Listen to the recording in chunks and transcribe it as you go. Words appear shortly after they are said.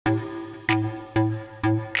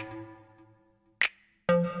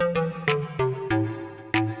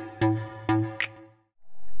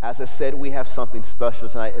As I said, we have something special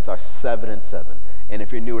tonight. It's our 7 and 7. And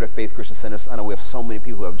if you're newer to Faith Christian Center, I know we have so many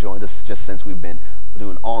people who have joined us just since we've been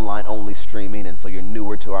doing online-only streaming, and so you're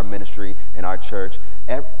newer to our ministry and our church.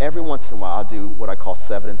 Every once in a while, I'll do what I call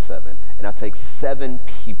 7 and 7, and I'll take 7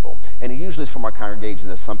 people. And it usually is from our congregation.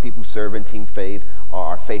 There's some people who serve in Team Faith, or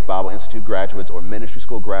our Faith Bible Institute graduates, or ministry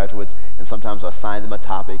school graduates, and sometimes I'll assign them a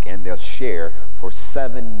topic, and they'll share for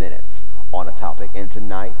 7 minutes on a topic. And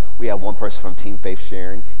tonight, we have one person from Team Faith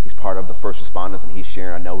sharing. He's part of the first responders, and he's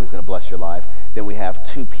sharing. I know he's going to bless your life. Then we have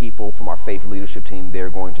 2 people from our faith leadership team. They're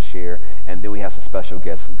going to share. And then we have some special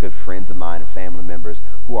guests, some good friends of mine and family members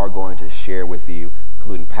who are going to share with you,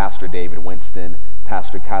 including Pastor David Winston,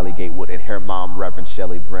 Pastor Kylie Gatewood, and her mom, Reverend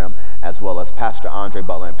Shelli Brim, as well as Pastor Andre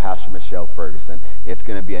Butler and Pastor Michelle Ferguson. It's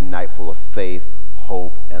going to be a night full of faith,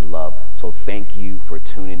 hope, and love. So thank you for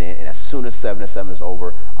tuning in. And as soon as 7 to 7 is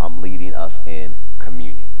over, I'm leading us in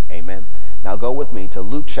communion. Amen. Now go with me to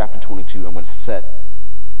Luke chapter 22. I'm going to set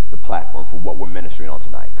the platform for what we're ministering on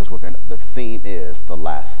tonight, because the theme is the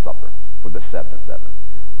Last Supper for the 7 and 7.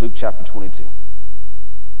 Luke chapter 22.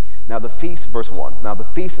 Now the feast, verse 1. Now the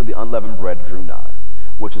feast of the unleavened bread drew nigh,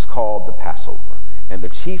 which is called the Passover. And the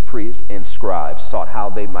chief priests and scribes sought how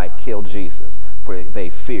they might kill Jesus, for they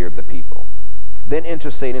feared the people. Then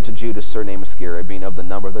entered Satan to Judas, surnamed Iscariot, being of the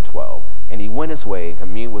number of the 12. And he went his way and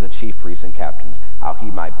communed with the chief priests and captains, how he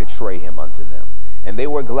might betray him unto them. And they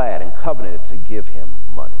were glad and covenanted to give him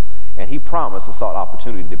money. And he promised and sought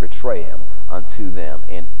opportunity to betray him unto them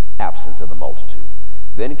in absence of the multitude.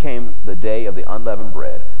 Then came the day of the unleavened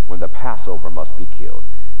bread, when the Passover must be killed.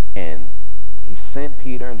 And he sent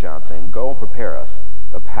Peter and John, saying, Go and prepare us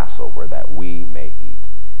a Passover, that we may eat.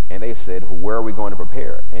 And they said, Where are we going to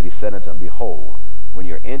prepare it? And he said unto them, Behold, when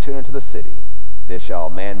you're entering into the city, there shall a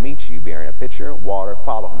man meet you, bearing a pitcher of water.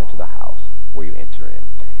 Follow him into the house where you enter in.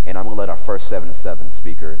 And I'm going to let our first 7 and 7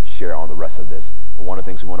 speaker share on the rest of this. But one of the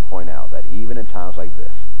things we want to point out, that even in times like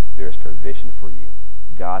this, there is provision for you.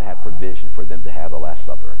 God had provision for them to have the Last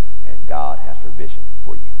Supper, and God has provision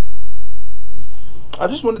for you. I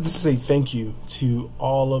just wanted to say thank you to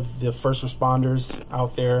all of the first responders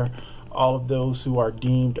out there, all of those who are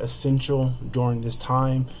deemed essential during this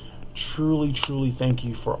time. Truly, truly thank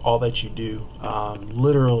you for all that you do.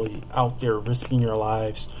 Literally out there risking your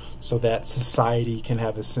lives so that society can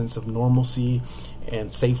have a sense of normalcy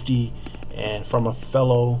and safety. And from a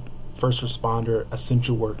fellow first responder,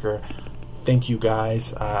 essential worker, thank you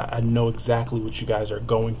guys. I know exactly what you guys are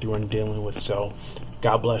going through and dealing with, so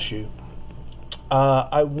God bless you.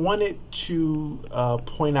 I wanted to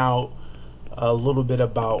point out a little bit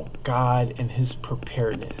about God and his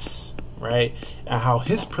preparedness, right? And how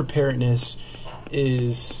his preparedness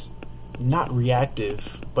is not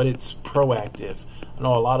reactive, but it's proactive. I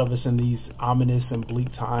know a lot of us in these ominous and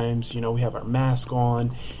bleak times, we have our mask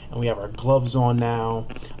on and we have our gloves on now,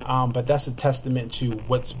 but that's a testament to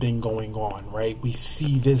what's been going on, right? We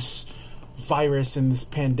see this virus and this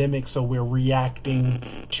pandemic, so we're reacting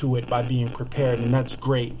to it by being prepared, and that's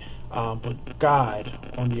great. But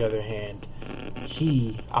God, on the other hand,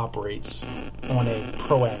 he operates on a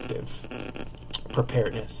proactive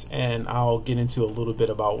preparedness, and I'll get into a little bit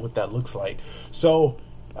about what that looks like. So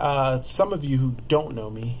some of you who don't know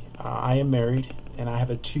me, I am married and I have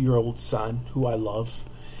a 2-year-old son who I love,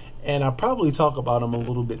 and I probably talk about him a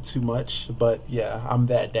little bit too much, but yeah, I'm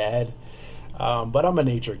that dad. But I'm a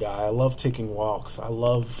nature guy. I love taking walks. I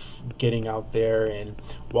love getting out there and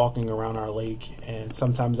walking around our lake. And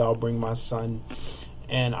sometimes I'll bring my son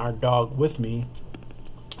and our dog with me.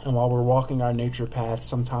 And while we're walking our nature path,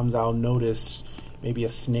 sometimes I'll notice maybe a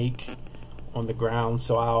snake on the ground.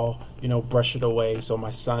 So I'll, brush it away so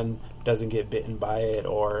my son doesn't get bitten by it.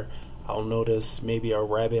 Or I'll notice maybe a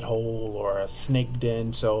rabbit hole or a snake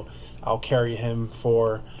den. So I'll carry him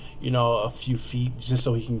for, a few feet just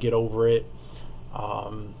so he can get over it.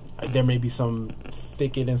 There may be some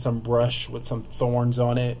thicket and some brush with some thorns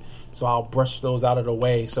on it, so I'll brush those out of the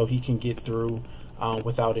way so he can get through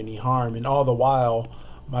without any harm. And all the while,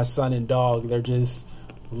 my son and dog, they're just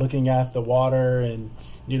looking at the water and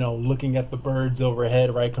looking at the birds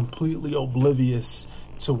overhead, right, completely oblivious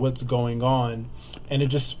to what's going on. And it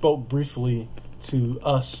just spoke briefly to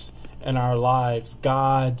us and our lives.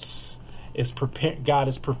 God is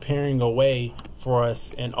preparing a way for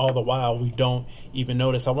us, and all the while we don't even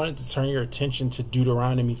notice. I wanted to turn your attention to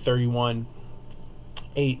Deuteronomy 31:8,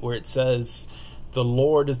 where it says, the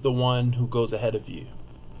Lord is the one who goes ahead of you,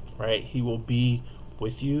 right? He will be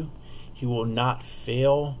with you. He will not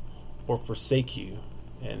fail or forsake you.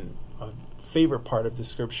 And a favorite part of the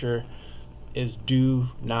scripture is do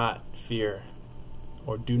not fear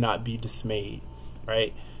or do not be dismayed,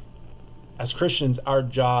 right? As Christians, our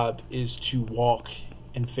job is to walk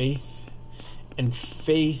in faith, and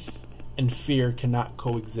faith and fear cannot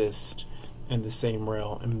coexist in the same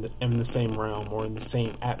realm, in the same realm, or in the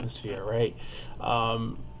same atmosphere, right?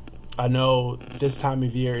 I know this time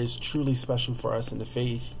of year is truly special for us in the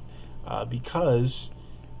faith because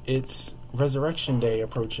it's Resurrection Day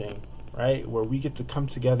approaching, right? Where we get to come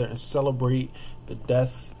together and celebrate the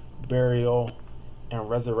death, burial, and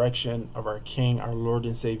resurrection of our King, our Lord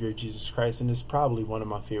and Savior, Jesus Christ. And it's probably one of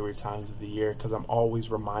my favorite times of the year because I'm always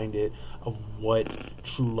reminded of what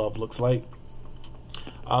true love looks like.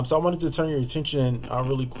 So I wanted to turn your attention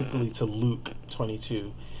really quickly to Luke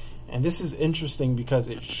 22. And this is interesting because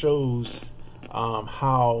it shows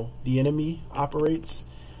how the enemy operates,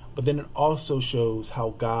 but then it also shows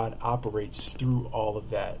how God operates through all of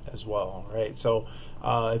that as well, right? So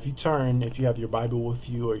if you have your Bible with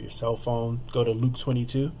you or your cell phone, go to Luke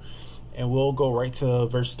 22, and we'll go right to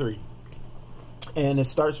verse 3. And it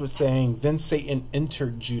starts with saying, "Then Satan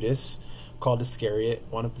entered Judas, called Iscariot,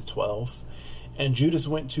 one of the 12. And Judas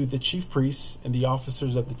went to the chief priests and the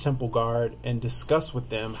officers of the temple guard and discussed with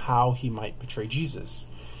them how he might betray Jesus.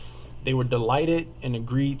 They were delighted and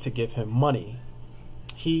agreed to give him money.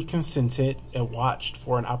 He consented and watched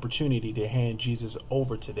for an opportunity to hand Jesus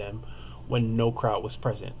over to them when no crowd was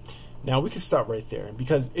present." Now we can stop right there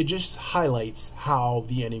because it just highlights how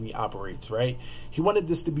the enemy operates, right? He wanted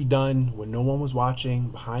this to be done when no one was watching,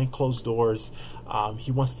 behind closed doors.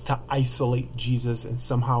 He wants to isolate Jesus and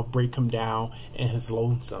somehow break him down in his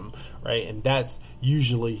lonesome, right? And that's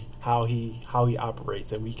usually how he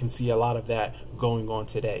operates, and we can see a lot of that going on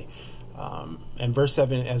today. And verse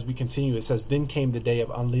 7, as we continue, it says, "Then came the day of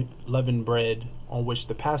unleavened bread on which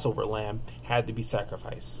the Passover lamb had to be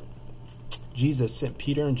sacrificed. Jesus sent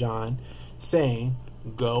Peter and John, saying,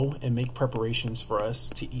 'Go and make preparations for us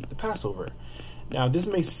to eat the Passover.'" Now, this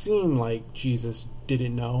may seem like Jesus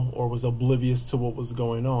didn't know or was oblivious to what was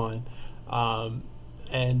going on.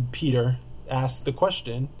 And Peter asked the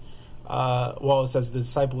question, it says the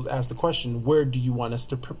disciples asked the question, "Where do you want us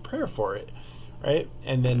to prepare for it?" Right?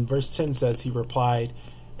 And then verse 10 says, he replied,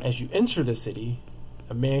 "As you enter the city,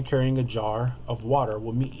 a man carrying a jar of water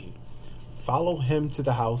will meet you. Follow him to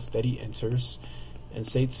the house that he enters and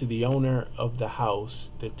say to the owner of the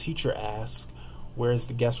house, 'The teacher asks, where is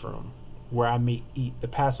the guest room where I may eat the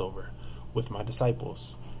Passover with my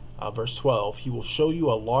disciples?'" Verse 12, "He will show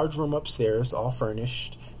you a large room upstairs, all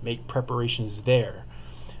furnished. Make preparations there."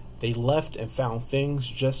 They left and found things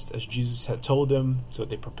just as Jesus had told them, so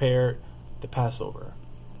they prepared the Passover.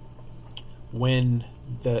 When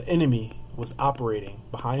the enemy was operating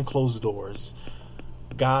behind closed doors,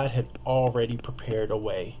 God had already prepared a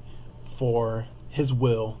way for his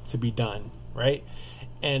will to be done, right?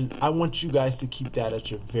 And I want you guys to keep that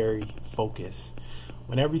at your very focus.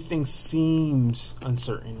 When everything seems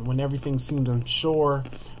uncertain, when everything seems unsure,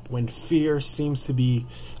 when fear seems to be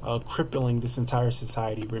crippling this entire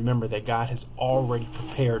society, remember that God has already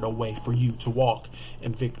prepared a way for you to walk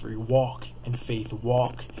in victory, walk in faith,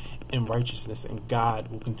 walk in righteousness, and God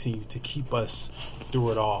will continue to keep us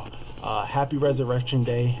through it all. Happy Resurrection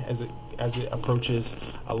Day as it approaches.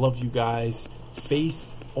 I love you guys.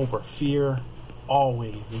 Faith over fear,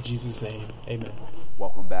 always. In Jesus' name, amen.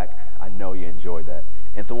 Welcome back. I know you enjoyed that.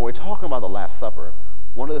 And so when we're talking about the Last Supper,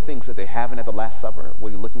 one of the things that they haven't at the Last Supper,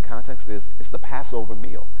 when you look in context, is it's the Passover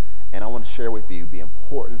meal. And I want to share with you the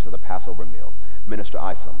importance of the Passover meal. Minister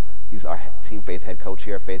Isom, he's our Team Faith head coach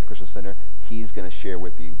here at Faith Christian Center. He's going to share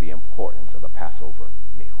with you the importance of the Passover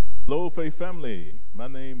meal. Hello, Faith family. My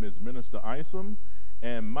name is Minister Isom,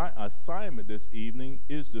 and my assignment this evening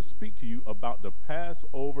is to speak to you about the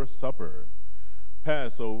Passover supper.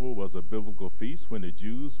 Passover was a biblical feast when the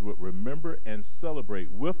Jews would remember and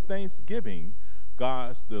celebrate with thanksgiving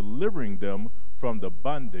God's delivering them from the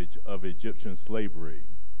bondage of Egyptian slavery.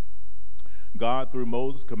 God, through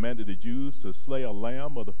Moses, commanded the Jews to slay a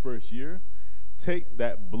lamb of the first year, take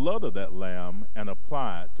that blood of that lamb and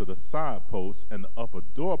apply it to the side posts and the upper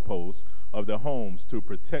doorposts of their homes to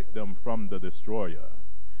protect them from the destroyer.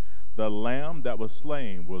 The lamb that was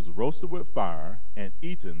slain was roasted with fire and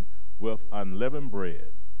eaten with unleavened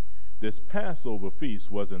bread. This Passover feast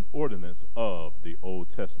was an ordinance of the Old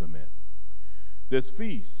Testament. This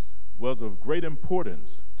feast was of great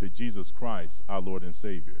importance to Jesus Christ, our Lord and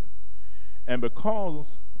Savior. And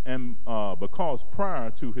because prior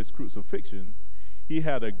to his crucifixion, he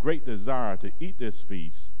had a great desire to eat this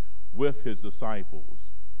feast with his disciples.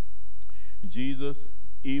 Jesus,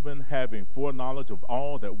 even having foreknowledge of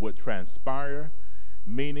all that would transpire,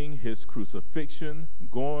 meaning his crucifixion,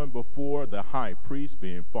 going before the high priest,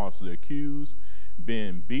 being falsely accused,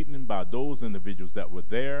 being beaten by those individuals that were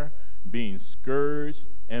there, being scourged,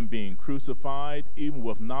 and being crucified, even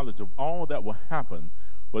with knowledge of all that will happen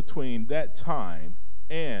between that time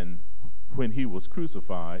and when he was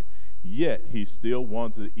crucified, yet he still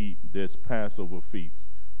wanted to eat this Passover feast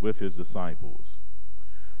with his disciples.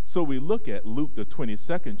 So we look at Luke, the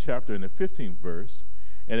 22nd chapter and the 15th verse,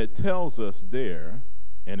 and it tells us there,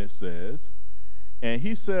 and it says, "And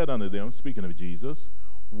he said unto them," speaking of Jesus,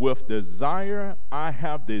 "With desire I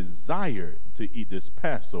have desired to eat this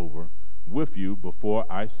Passover with you before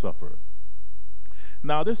I suffer."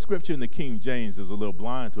 Now, this scripture in the King James is a little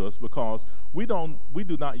blind to us because we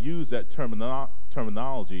do not use that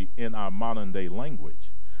terminology in our modern day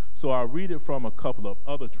language. So I'll read it from a couple of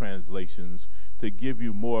other translations to give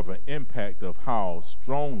you more of an impact of how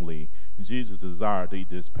strongly Jesus desired to eat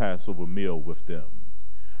this Passover meal with them.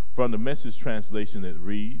 From the Message translation, it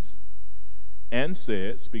reads, "And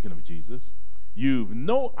said," speaking of Jesus, "You've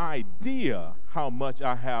no idea how much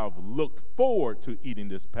I have looked forward to eating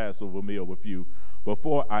this Passover meal with you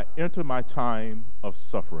before I enter my time of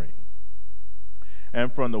suffering."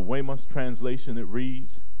 And from the Weymouth translation, it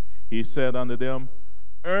reads, "He said unto them,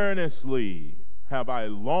 Earnestly have I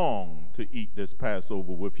longed to eat this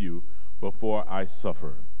Passover with you before I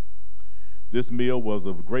suffer." This meal was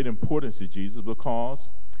of great importance to Jesus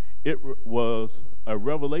because it was a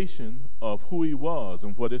revelation of who he was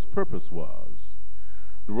and what his purpose was.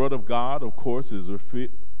 The Word of God, of course,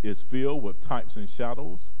 is filled with types and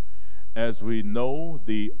shadows. As we know,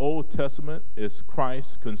 the Old Testament is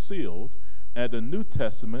Christ concealed, and the New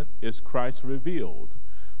Testament is Christ revealed.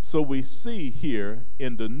 So we see here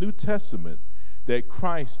in the New Testament that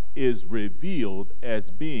Christ is revealed as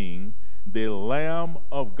being the Lamb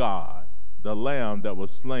of God, the Lamb that was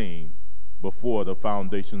slain before the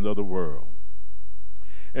foundations of the world.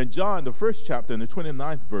 In John, the 1st chapter, in the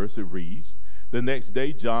 29th verse, it reads, "The next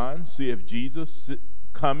day John seeth Jesus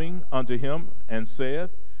coming unto him, and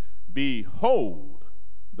saith, Behold,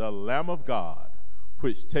 the Lamb of God,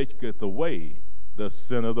 which taketh away the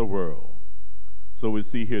sin of the world." So we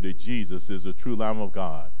see here that Jesus is the true Lamb of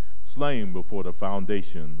God, slain before the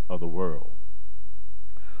foundation of the world.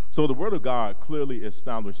 So the Word of God clearly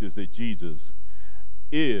establishes that Jesus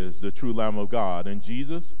is the true Lamb of God, and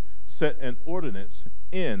Jesus set an ordinance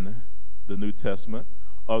in the New Testament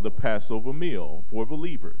of the Passover meal for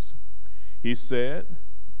believers. He said,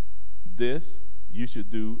 "This you should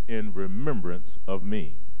do in remembrance of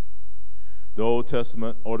me." The Old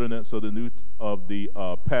Testament ordinance of the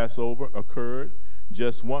Passover occurred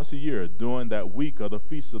just once a year during that week of the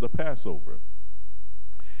Feast of the Passover.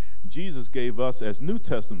 Jesus gave us as New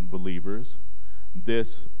Testament believers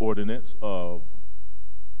this ordinance of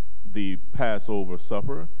the Passover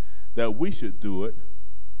supper, that we should do it,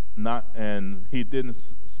 and he didn't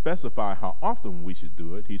specify how often we should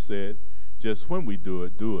do it. He said, just when we do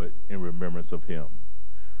it in remembrance of him.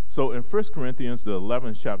 So in 1 Corinthians, the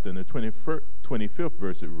 11th chapter, and the 25th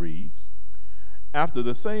verse, it reads, "After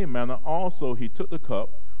the same manner also he took the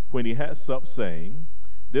cup when he had supped, saying,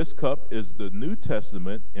 This cup is the New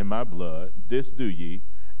Testament in my blood. This do ye,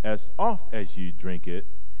 as oft as ye drink it,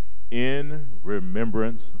 in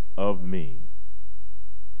remembrance of me."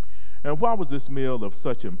 And why was this meal of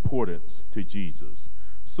such importance to Jesus,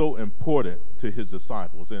 so important to his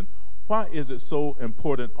disciples? And why is it so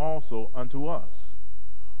important also unto us?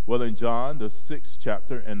 Well, in John, the 6th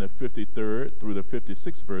chapter, and the 53rd through the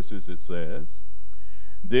 56th verses, it says,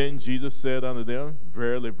 "Then Jesus said unto them,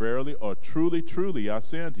 Verily, verily, or truly, truly, I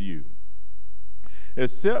say unto you,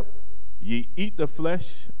 except ye eat the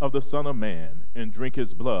flesh of the Son of Man and drink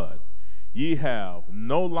his blood, ye have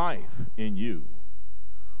no life in you.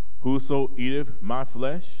 Whoso eateth my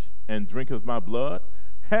flesh and drinketh my blood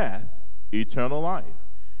hath eternal life,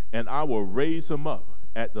 and I will raise him up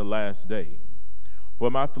at the last day.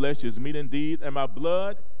 For my flesh is meat indeed, and my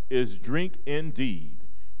blood is drink indeed.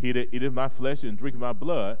 He that eateth my flesh and drinketh my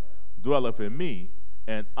blood dwelleth in me,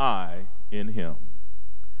 and I in him."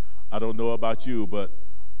 I don't know about you, but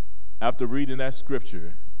after reading that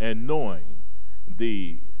scripture and knowing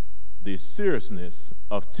the seriousness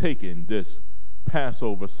of taking this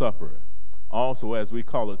Passover supper, also as we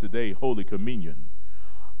call it today, Holy Communion,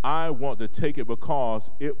 I want to take it because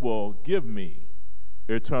it will give me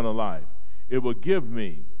eternal life. It will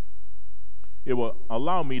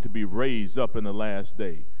allow me to be raised up in the last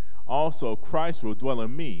day. Also, Christ will dwell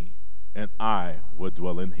in me, and I will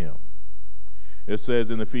dwell in him. It says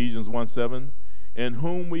in Ephesians 1:7, "In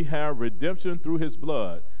whom we have redemption through his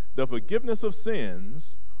blood, the forgiveness of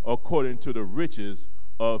sins, according to the riches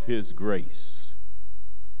of his grace."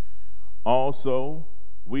 Also,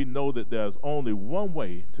 we know that there's only one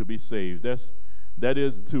way to be saved. That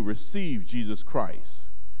is to receive Jesus Christ.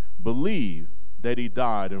 Believe that he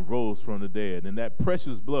died and rose from the dead, and that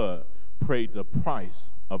precious blood paid the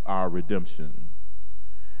price of our redemption.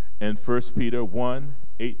 In 1 Peter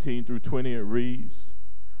 1:18 through 20, it reads,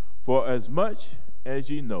 "For as much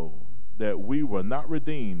as ye know that we were not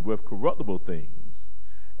redeemed with corruptible things,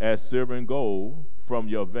 as silver and gold from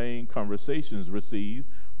your vain conversations received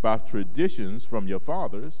by traditions from your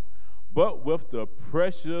fathers, but with the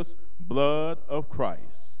precious blood of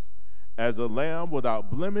Christ, as a lamb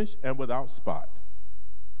without blemish and without spot,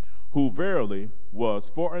 who verily was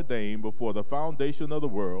foreordained before the foundation of the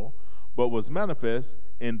world, but was manifest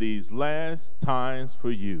in these last times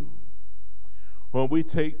for you." When we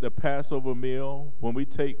take the Passover meal, when we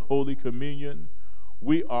take Holy Communion,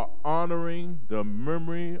 we are honoring the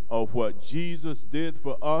memory of what Jesus did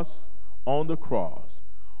for us on the cross.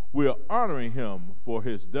 We are honoring him for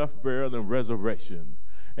his death, burial, and resurrection.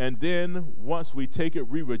 And then once we take it,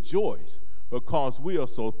 we rejoice because we are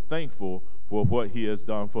so thankful for what he has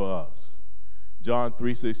done for us. John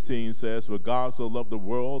 3:16 says, "For God so loved the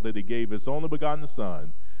world that he gave his only begotten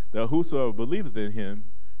Son, that whosoever believeth in him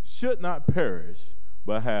should not perish,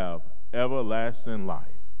 but have everlasting life."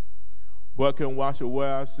 What can wash away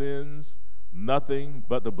our sins? Nothing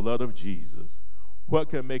but the blood of Jesus. What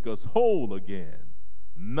can make us whole again?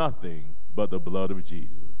 Nothing but the blood of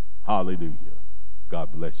Jesus. Hallelujah.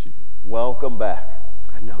 God bless you. Welcome back.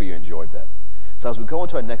 I know you enjoyed that. So as we go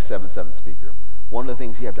into our next 7-7 speaker, one of the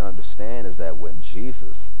things you have to understand is that when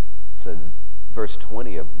Jesus said, verse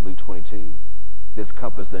 20 of Luke 22, "This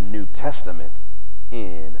cup is the New Testament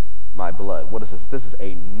in my blood." What is this? This is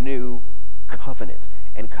a new covenant.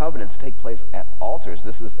 And covenants take place at altars.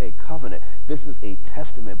 This is a covenant. This is a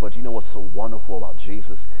testament. But you know what's so wonderful about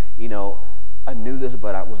Jesus? You know, I knew this,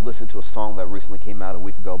 but I was listening to a song that recently came out a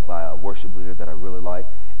week ago by a worship leader that I really like.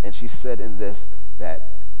 And she said in this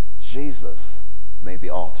that Jesus made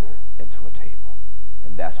the altar into a table.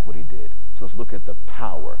 And that's what he did. So let's look at the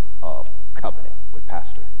power of covenant with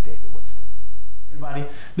Pastor David Winston. Everybody,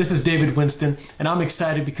 this is David Winston, and I'm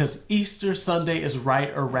excited because Easter Sunday is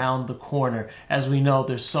right around the corner. As we know,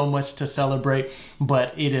 there's so much to celebrate,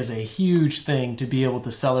 but it is a huge thing to be able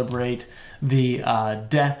to celebrate the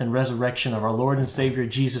death and resurrection of our Lord and Savior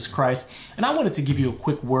Jesus Christ. And I wanted to give you a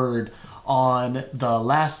quick word on the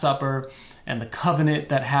Last Supper and the covenant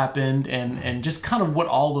that happened and just kind of what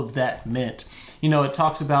all of that meant. You know, it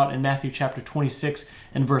talks about in Matthew chapter 26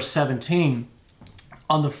 and verse 17,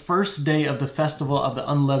 "On the first day of the festival of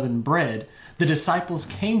the unleavened bread, the disciples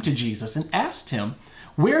came to Jesus and asked him,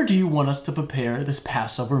 'Where do you want us to prepare this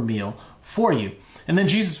Passover meal for you?' And then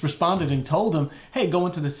Jesus responded and told him, 'Hey, go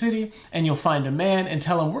into the city and you'll find a man and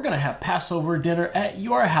tell him we're going to have Passover dinner at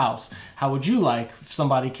your house. How would you like if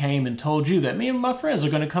somebody came and told you that me and my friends are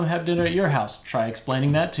going to come have dinner at your house?'" Try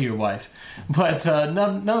explaining that to your wife. But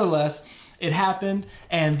nonetheless, it happened,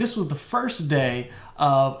 and this was the first day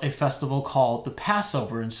of a festival called the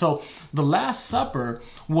Passover. And so the Last Supper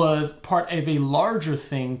was part of a larger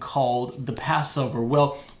thing called the Passover.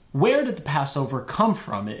 Well, where did the Passover come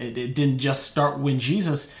from? It didn't just start when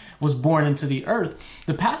Jesus was born into the earth.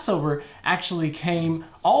 The Passover actually came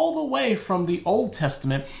all the way from the Old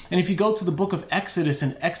Testament. And if you go to the book of Exodus,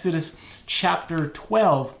 in Exodus chapter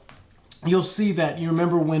 12, you'll see that, you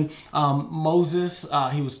remember when Moses,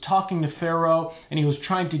 he was talking to Pharaoh and he was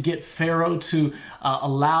trying to get Pharaoh to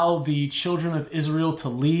allow the children of Israel to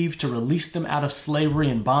leave, to release them out of slavery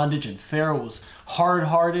and bondage. And Pharaoh was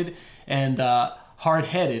hard-hearted and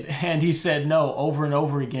hard-headed, and he said no over and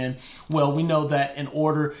over again. Well, we know that in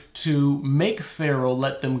order to make Pharaoh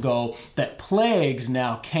let them go, that plagues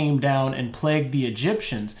now came down and plagued the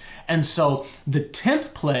Egyptians. And so the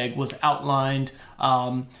 10th plague was outlined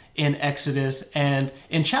in Exodus, and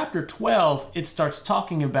in chapter 12 it starts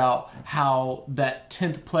talking about how that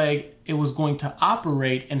 10th plague, it was going to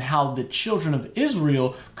operate, and how the children of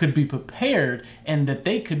Israel could be prepared and that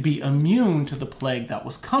they could be immune to the plague that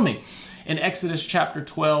was coming. In Exodus chapter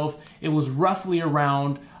 12, it was roughly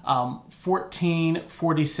around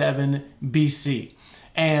 1447 BC.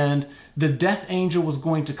 And the death angel was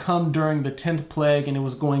going to come during the 10th plague, and it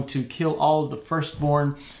was going to kill all of the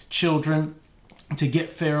firstborn children to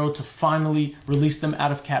get Pharaoh to finally release them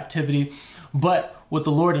out of captivity. But what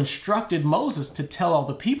the Lord instructed Moses to tell all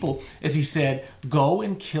the people is he said, "Go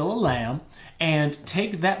and kill a lamb and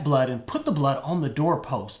take that blood and put the blood on the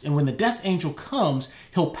doorpost. And when the death angel comes,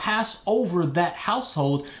 he'll pass over that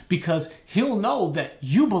household because he'll know that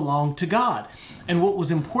you belong to God." And what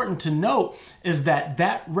was important to note is that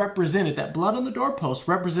that blood on the doorpost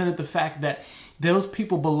represented the fact that Those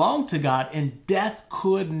people belonged to God, and death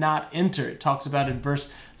could not enter. It talks about in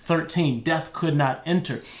verse 13, death could not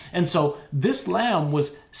enter. And so this lamb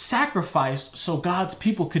was sacrificed so God's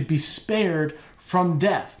people could be spared from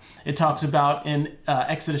death. It talks about in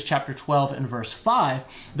Exodus chapter 12 and verse 5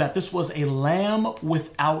 that this was a lamb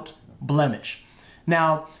without blemish.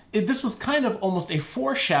 Now, this was kind of almost a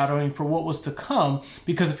foreshadowing for what was to come,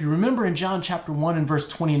 because if you remember in John chapter 1 and verse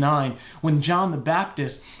 29, when John the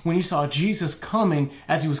Baptist, when he saw Jesus coming,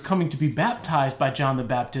 as he was coming to be baptized by John the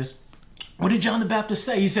Baptist, what did John the Baptist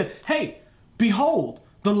say? He said, "Hey, behold,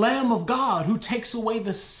 the Lamb of God who takes away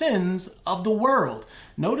the sins of the world."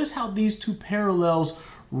 Notice how these two parallels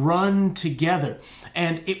run together.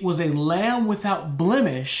 And it was a lamb without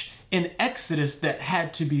blemish in Exodus that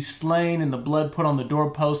had to be slain and the blood put on the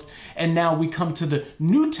doorpost. And now we come to the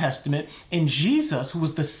New Testament, and Jesus, who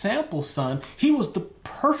was the sample son, he was the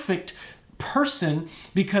perfect person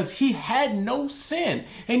because he had no sin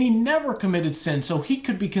and he never committed sin. So he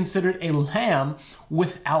could be considered a lamb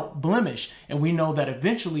without blemish. And we know that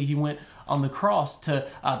eventually he went on the cross to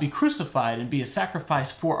be crucified and be a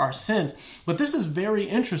sacrifice for our sins. But this is very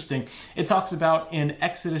interesting. It talks about in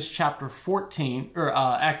Exodus chapter 14, or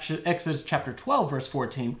Exodus chapter 12, verse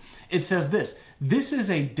 14, it says this: "This is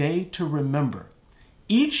a day to remember.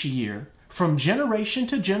 Each year, from generation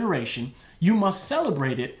to generation, you must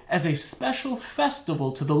celebrate it as a special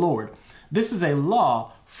festival to the Lord. This is a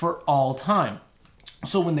law for all time."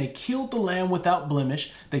 So when they killed the lamb without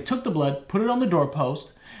blemish, they took the blood, put it on the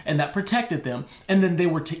doorpost, and that protected them. And then they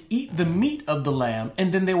were to eat the meat of the lamb,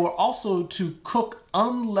 and then they were also to cook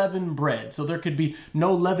unleavened bread. So there could be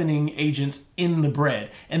no leavening agents in the bread.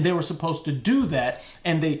 And they were supposed to do that,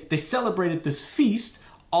 and they celebrated this feast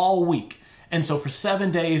all week. And so for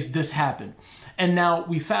 7 days, this happened. And now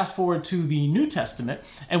we fast forward to the New Testament,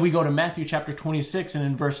 and we go to Matthew chapter 26, and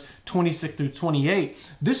in verse 26 through 28,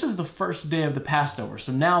 this is the first day of the Passover.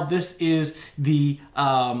 So now this is the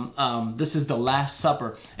Last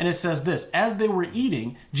Supper, and it says this: "As they were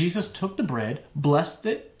eating, Jesus took the bread, blessed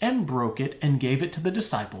it, and broke it, and gave it to the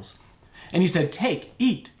disciples. And he said, 'Take,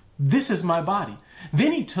 eat. This is my body.'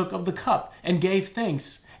 Then he took of the cup and gave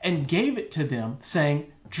thanks and gave it to them, saying,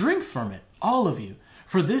 'Drink from it, all of you.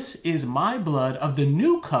 For this is my blood of the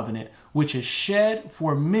new covenant, which is shed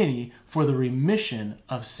for many for the remission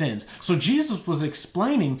of sins.'" So Jesus was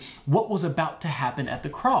explaining what was about to happen at the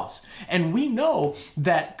cross. And we know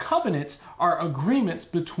that covenants are agreements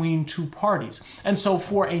between two parties. And so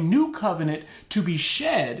for a new covenant to be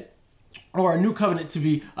shed, or a new covenant to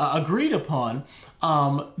be agreed upon,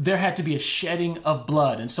 there had to be a shedding of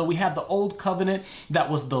blood. And so we have the old covenant that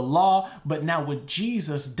was the law, but now when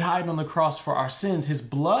Jesus died on the cross for our sins, his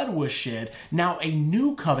blood was shed. Now a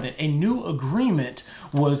new covenant, a new agreement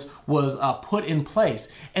was put in place.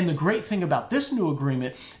 And the great thing about this new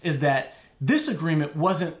agreement is that this agreement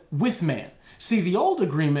wasn't with man. See, the old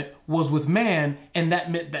agreement was with man, and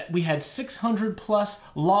that meant that we had 600 plus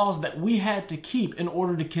laws that we had to keep in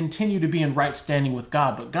order to continue to be in right standing with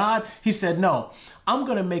God. But God, he said, "No, I'm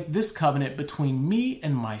going to make this covenant between me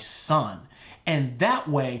and my son. And that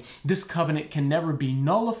way, this covenant can never be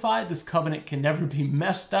nullified. This covenant can never be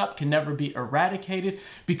messed up, can never be eradicated,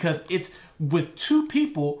 because it's with two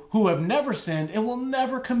people who have never sinned and will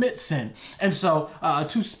never commit sin. And so,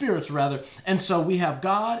 two spirits rather. And so we have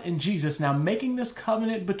God and Jesus now making this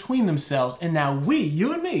covenant between themselves. And now we,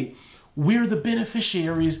 you and me, we're the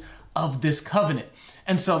beneficiaries of this covenant.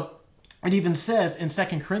 And so it even says in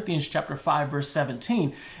 2 Corinthians chapter 5, verse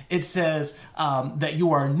 17, it says that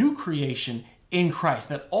you are a new creation in Christ,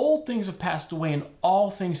 that old things have passed away and all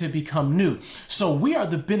things have become new. So we are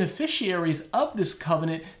the beneficiaries of this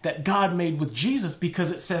covenant that God made with Jesus,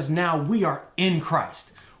 because it says now we are in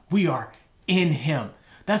Christ. We are in him.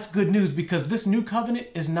 That's good news, because this new covenant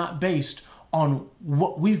is not based on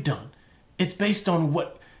what we've done. It's based on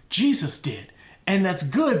what Jesus did. And that's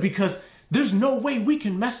good, because there's no way we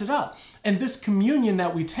can mess it up. And this communion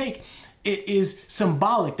that we take, it is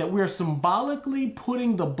symbolic, that we are symbolically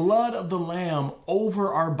putting the blood of the Lamb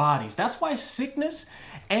over our bodies. That's why sickness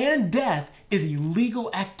and death is a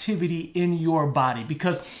legal activity in your body,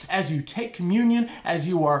 because as you take communion, as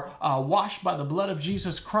you are washed by the blood of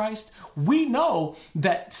Jesus Christ, we know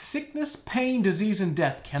that sickness, pain, disease, and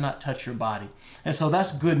death cannot touch your body. And so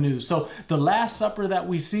that's good news. So the Last Supper that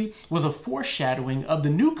we see was a foreshadowing of the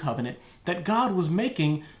new covenant that God was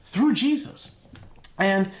making through Jesus.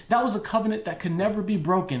 And that was a covenant that could never be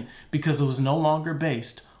broken, because it was no longer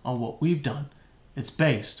based on what we've done. It's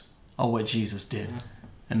based on what Jesus did.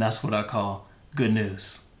 And that's what I call good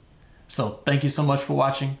news. So thank you so much for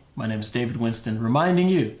watching. My name is David Winston, reminding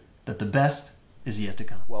you that the best is yet to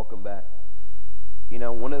come. Welcome back. You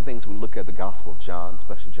know, one of the things when we look at the Gospel of John,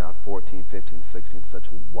 especially John 14, 15, 16, such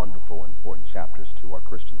wonderful, important chapters to our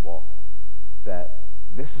Christian walk, that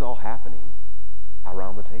this is all happening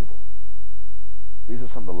around the table. These are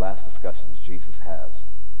some of the last discussions Jesus has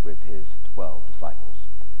with his 12 disciples.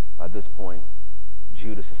 By this point,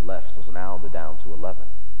 Judas has left, so now they're down to 11.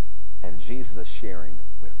 And Jesus is sharing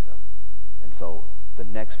with them. And so the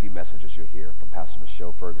next few messages you'll hear from Pastor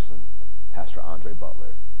Michelle Ferguson, Pastor Andre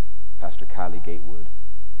Butler, Pastor Kylie Gatewood,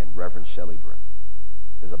 and Reverend Shelli Brim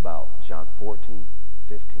is about John 14,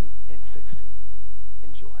 15, and 16.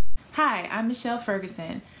 Enjoy. Hi, I'm Michelle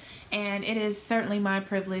Ferguson, and it is certainly my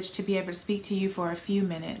privilege to be able to speak to you for a few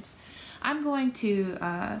minutes. I'm going to,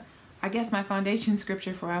 I guess my foundation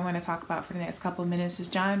scripture for what I want to talk about for the next couple of minutes is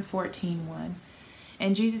John 14:1.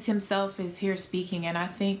 And Jesus himself is here speaking, and I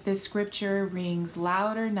think this scripture rings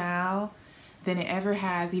louder now than it ever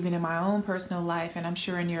has, even in my own personal life, and I'm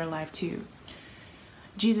sure in your life too.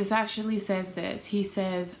 Jesus actually says this. He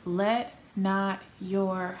says, "Let not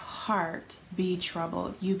your heart be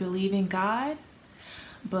troubled. You believe in God,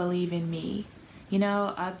 believe in me." You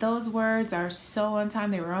know, those words are so on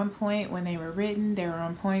time. They were on point when they were written. They were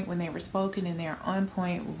on point when they were spoken, and they're on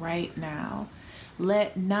point right now.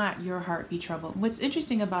 Let not your heart be troubled. What's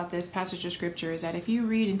interesting about this passage of scripture is that if you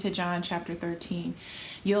read into John chapter 13,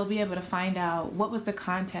 you'll be able to find out what was the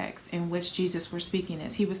context in which Jesus was speaking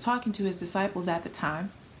this. He was talking to his disciples at the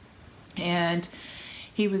time, and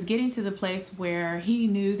he was getting to the place where he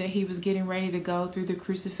knew that he was getting ready to go through the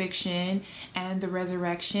crucifixion and the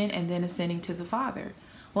resurrection and then ascending to the Father.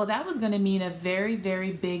 Well, that was going to mean a very,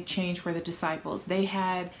 very big change for the disciples. They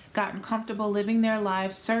had gotten comfortable living their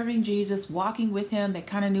lives, serving Jesus, walking with him. They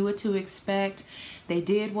kind of knew what to expect. They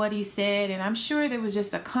did what he said. And I'm sure there was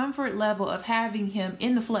just a comfort level of having him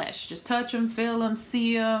in the flesh. Just touch him, feel him,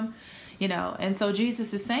 see him, you know. And so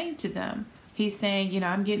Jesus is saying to them, he's saying, you know,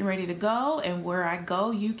 I'm getting ready to go, and where I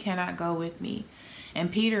go, you cannot go with me. And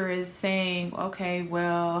Peter is saying, okay,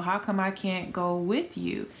 well, how come I can't go with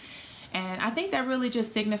you? And I think that really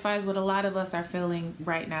just signifies what a lot of us are feeling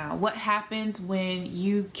right now. What happens when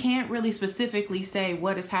you can't really specifically say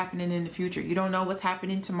what is happening in the future? You don't know what's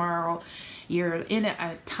happening tomorrow. You're in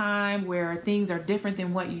a time where things are different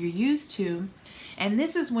than what you're used to. And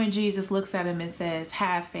this is when Jesus looks at him and says,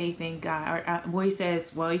 have faith in God. Or he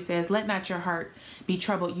says, let not your heart be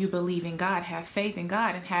troubled. You believe in God, have faith in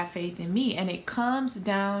God, and have faith in me. And it comes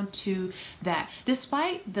down to that.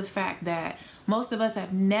 Despite the fact that most of us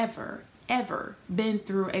have never, ever been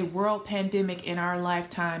through a world pandemic in our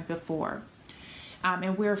lifetime before.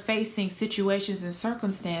 And we're facing situations and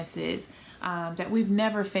circumstances that we've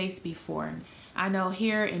never faced before. I know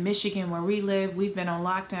here in Michigan where we live, we've been on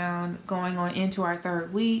lockdown going on into our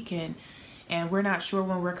third week, and we're not sure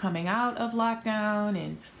when we're coming out of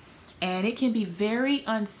lockdown, and it can be very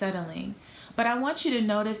unsettling. But I want you to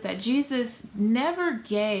notice that Jesus never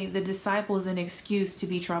gave the disciples an excuse to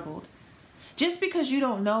be troubled. Just because you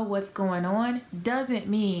don't know what's going on doesn't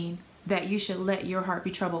mean that you should let your heart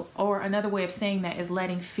be troubled. Or another way of saying that is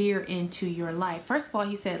letting fear into your life. First of all,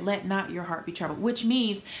 he said, let not your heart be troubled, which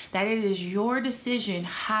means that it is your decision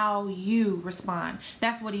how you respond.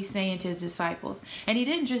 That's what he's saying to the disciples. And he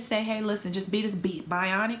didn't just say, hey, listen, just be this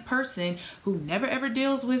bionic person who never ever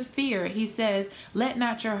deals with fear. He says, let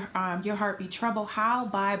not your heart be troubled. How?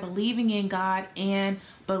 By believing in God and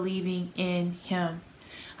believing in him.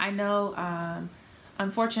 I know,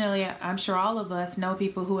 unfortunately, I'm sure all of us know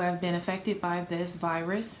people who have been affected by this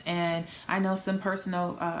virus, and I know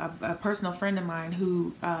a personal friend of mine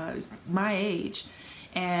who is my age,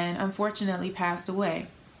 and unfortunately passed away.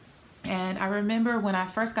 And I remember when I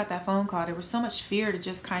first got that phone call, there was so much fear that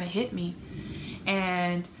just kind of hit me,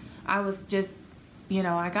 and I was just, you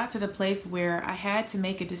know, I got to the place where I had to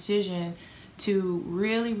make a decision to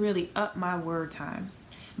really, really up my word time,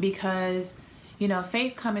 because you know,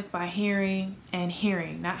 faith cometh by hearing, and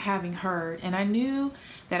hearing, not having heard. And I knew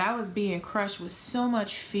that I was being crushed with so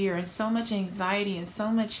much fear and so much anxiety and so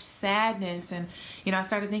much sadness. And, you know, I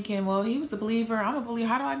started thinking, well, he was a believer, I'm a believer,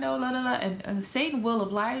 how do I know, la, la, la. And Satan will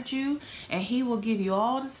oblige you, and he will give you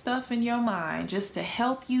all the stuff in your mind just to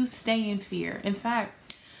help you stay in fear. In fact,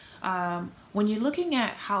 when you're looking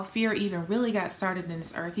at how fear even really got started in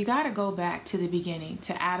this earth, you got to go back to the beginning,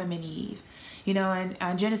 to Adam and Eve. You know, in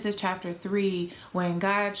Genesis chapter 3, when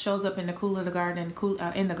God shows up in the cool of the garden,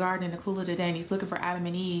 in the cool of the day, and he's looking for Adam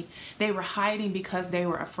and Eve, they were hiding because they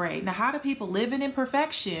were afraid. Now, how do people living in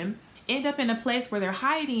perfection end up in a place where they're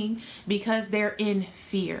hiding because they're in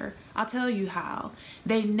fear. I'll tell you how.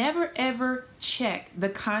 They never ever check the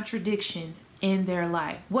contradictions in their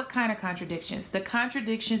life. What kind of contradictions? The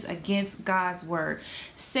contradictions against God's word.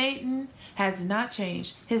 Satan has not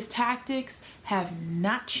changed. His tactics have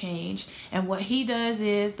not changed. And what he does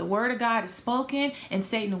is the word of God is spoken, and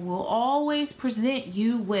Satan will always present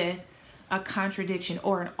you with a contradiction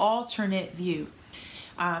or an alternate view.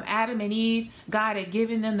 Adam and Eve, God had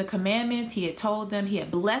given them the commandments. He had told them, he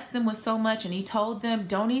had blessed them with so much, and he told them,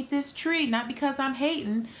 don't eat this tree, not because I'm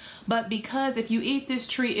hating, but because if you eat this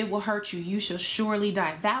tree, it will hurt you. You shall surely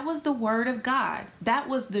die. That was the word of God. That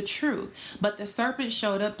was the truth. But the serpent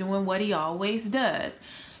showed up doing what he always does.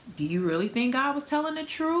 Do you really think God was telling the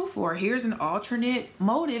truth? Or here's an alternate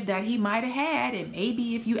motive that he might have had. And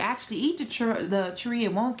maybe if you actually eat the tree,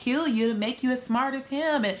 it won't kill you to make you as smart as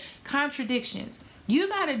him. And contradictions. You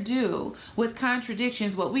got to do with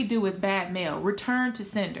contradictions what we do with bad mail. Return to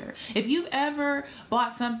sender. If you ever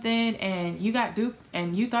bought something and you got duped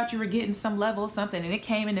and you thought you were getting some level of something and it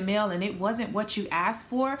came in the mail and it wasn't what you asked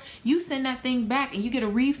for, you send that thing back and you get a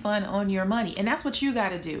refund on your money. And that's what you got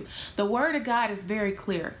to do. The word of God is very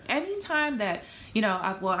clear. Anytime that,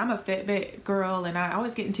 I'm a Fitbit girl and I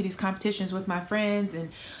always get into these competitions with my friends and,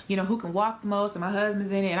 who can walk the most, and my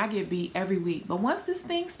husband's in it, and I get beat every week. But once this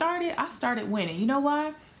thing started, I started winning. You know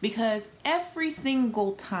why? Because every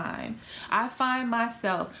single time I find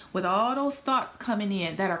myself with all those thoughts coming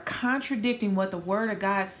in that are contradicting what the word of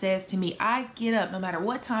God says to me, I get up no matter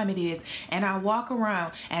what time it is and I walk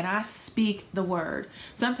around and I speak the word.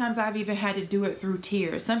 Sometimes I've even had to do it through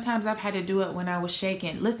tears. Sometimes I've had to do it when I was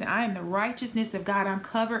shaken. Listen, I am the righteousness of God. I'm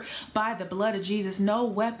covered by the blood of Jesus. No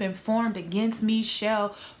weapon formed against me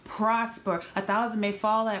shall prosper. 1,000 may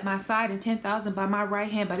fall at my side and 10,000 by my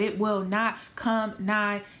right hand, but it will not come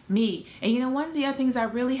nigh me. And one of the other things I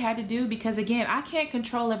really had to do, because again, I can't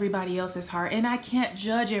control everybody else's heart and I can't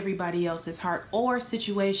judge everybody else's heart or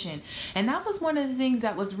situation. And that was one of the things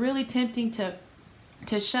that was really tempting to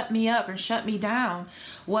shut me up and shut me down,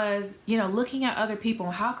 was, looking at other people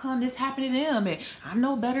and how come this happened to them and I'm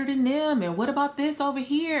no better than them and what about this over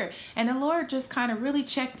here? And the Lord just kind of really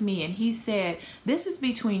checked me and he said, this is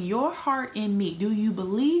between your heart and me. Do you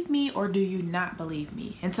believe me or do you not believe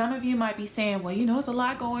me? And some of you might be saying, well, it's a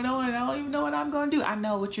lot going on and I don't even know what I'm going to do. I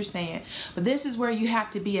know what you're saying, but this is where you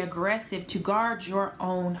have to be aggressive to guard your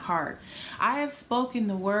own heart. I have spoken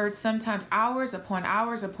the word sometimes hours upon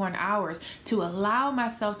hours upon hours to allow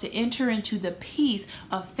myself to enter into the peace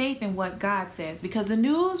of faith in what God says, because the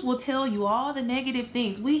news will tell you all the negative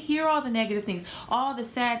things. We hear all the negative things, all the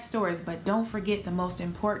sad stories, but don't forget the most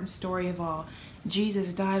important story of all.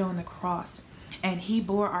 Jesus died on the cross and he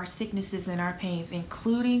bore our sicknesses and our pains,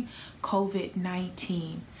 including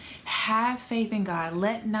COVID-19. Have faith in God.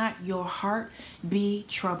 Let not your heart be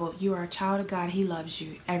troubled. You are a child of God. He loves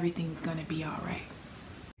you. Everything's going to be all right.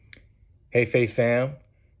 Hey, Faith fam.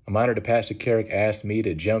 I'm honored that Pastor Kerrick asked me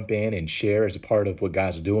to jump in and share as a part of what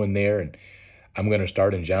God's doing there. And I'm going to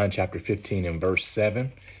start in John chapter 15 and verse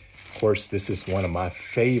 7. Of course, this is one of my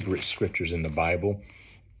favorite scriptures in the Bible.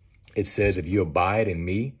 It says, if you abide in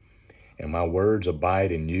me and my words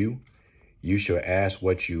abide in you, you shall ask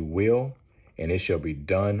what you will, and it shall be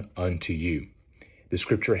done unto you. The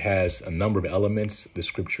scripture has a number of elements. The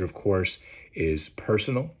scripture, of course, is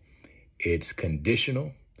personal. It's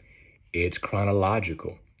conditional. It's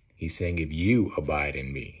chronological. He's saying, if you abide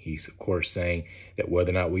in me. He's, of course, saying that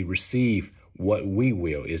whether or not we receive what we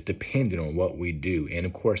will is dependent on what we do. And,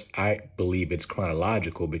 of course, I believe it's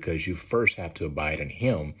chronological because you first have to abide in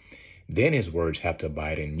him. Then his words have to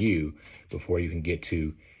abide in you before you can get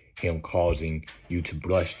to him causing you to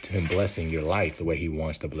blush, to him blessing your life the way he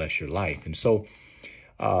wants to bless your life. And so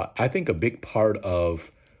I think a big part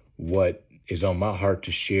of what is on my heart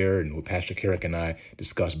to share and what Pastor Kerrick and I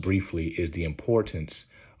discussed briefly is the importance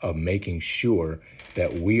of making sure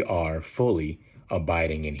that we are fully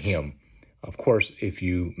abiding in him. Of course, if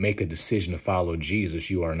you make a decision to follow Jesus,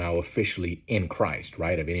 you are now officially in Christ,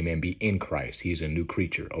 right? If any man be in Christ, he's a new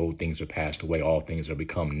creature. Old things are passed away. All things are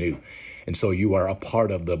become new. And so you are a part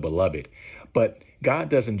of the beloved. But God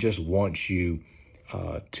doesn't just want you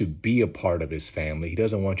to be a part of his family. He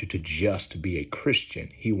doesn't want you to just be a Christian.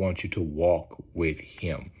 He wants you to walk with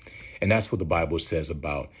him. And that's what the Bible says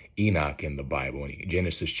about Enoch in the Bible. In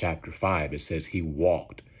Genesis chapter 5, it says he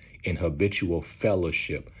walked in habitual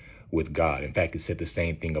fellowship with God. In fact, it said the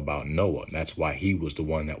same thing about Noah. That's why he was the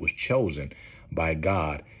one that was chosen by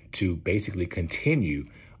God to basically continue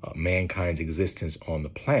mankind's existence on the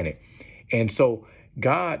planet. And so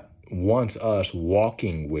God wants us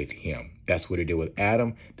walking with him. That's what he did with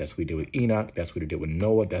Adam. That's what he did with Enoch. That's what he did with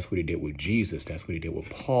Noah. That's what he did with Jesus. That's what he did with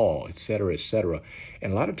Paul, et cetera, et cetera.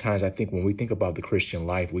 And a lot of times I think when we think about the Christian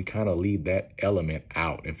life, we kind of leave that element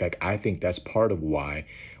out. In fact, I think that's part of why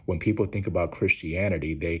when people think about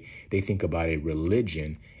Christianity, they think about a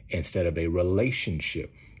religion instead of a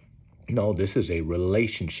relationship. No, this is a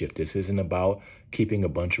relationship. This isn't about keeping a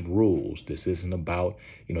bunch of rules. This isn't about,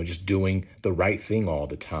 just doing the right thing all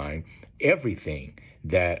the time. Everything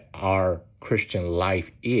that our Christian life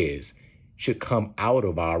is should come out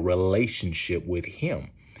of our relationship with him.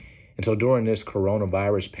 And so during this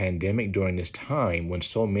coronavirus pandemic, during this time when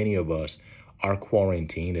so many of us are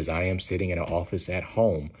quarantined, as I am sitting in an office at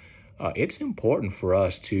home, it's important for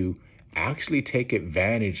us to actually take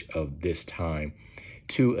advantage of this time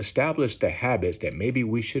to establish the habits that maybe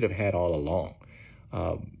we should have had all along.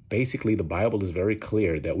 Basically, the Bible is very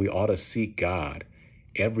clear that we ought to seek God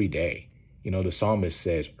every day. The psalmist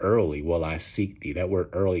says, early will I seek thee. That word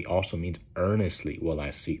early also means earnestly will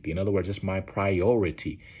I seek thee. In other words, it's my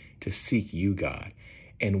priority to seek you, God.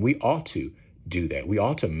 And we ought to do that. We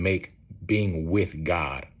ought to make being with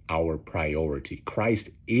God our priority. Christ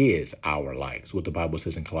is our life. It's what the Bible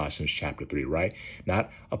says in Colossians chapter 3, right? Not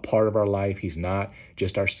a part of our life. He's not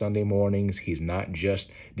just our Sunday mornings. He's not just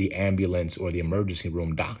the ambulance or the emergency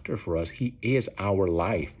room doctor for us. He is our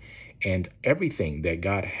life. And everything that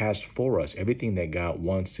God has for us, everything that God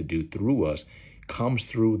wants to do through us comes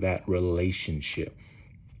through that relationship.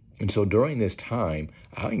 And so during this time,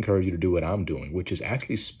 I encourage you to do what I'm doing, which is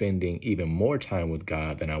actually spending even more time with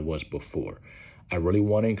God than I was before. I really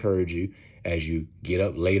want to encourage you as you get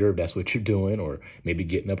up later, if that's what you're doing, or maybe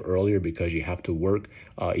getting up earlier because you have to work,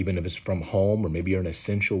 even if it's from home, or maybe you're an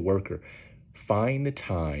essential worker, find the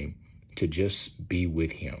time to just be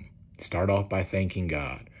with him. Start off by thanking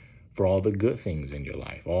God for all the good things in your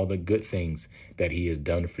life, all the good things that he has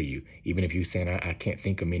done for you. Even if you're saying, I can't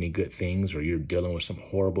think of many good things, or you're dealing with some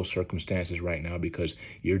horrible circumstances right now because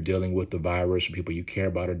you're dealing with the virus, or people you care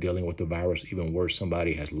about are dealing with the virus, even worse,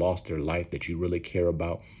 somebody has lost their life that you really care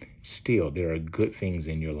about. Still, there are good things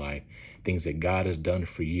in your life, things that God has done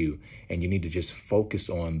for you, and you need to just focus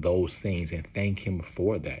on those things and thank him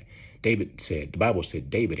for that. The Bible said,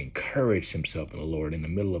 David encouraged himself in the Lord in the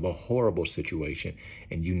middle of a horrible situation.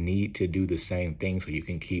 And you need to do the same thing so you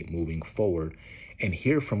can keep moving forward and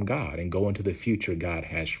hear from God and go into the future God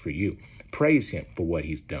has for you. Praise him for what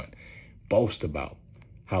he's done. Boast about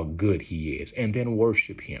how good he is, and then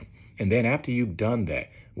worship him. And then after you've done that,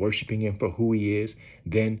 worshiping him for who he is,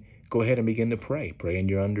 then go ahead and begin to pray. Pray in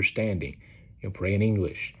your understanding. Pray in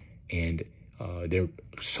English. And there are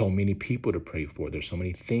so many people to pray for. There's so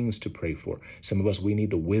many things to pray for. Some of us, we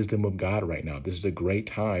need the wisdom of God right now. This is a great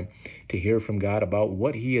time to hear from God about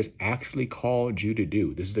what he has actually called you to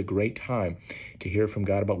do. This is a great time to hear from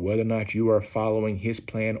God about whether or not you are following his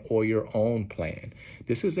plan or your own plan.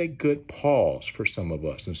 This is a good pause for some of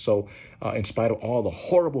us. And so in spite of all the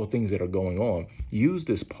horrible things that are going on, use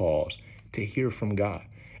this pause to hear from God,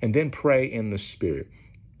 and then pray in the Spirit.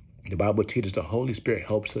 The Bible teaches the Holy Spirit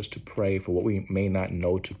helps us to pray for what we may not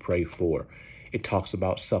know to pray for. It talks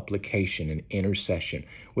about supplication and intercession,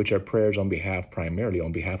 which are prayers primarily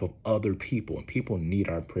on behalf of other people. And people need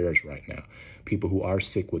our prayers right now. People who are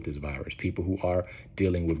sick with this virus, people who are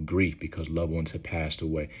dealing with grief because loved ones have passed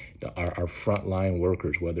away. Our frontline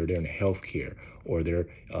workers, whether they're in healthcare or they're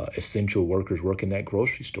essential workers working at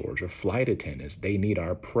grocery stores or flight attendants, they need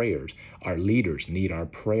our prayers. Our leaders need our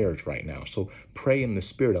prayers right now. So pray in the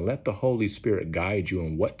Spirit and let the Holy Spirit guide you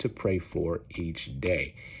in what to pray for each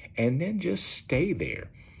day. And then just stay there.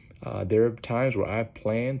 There are times where I've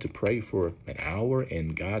planned to pray for an hour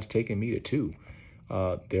and God's taken me to 2.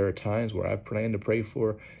 There are times where I planned to pray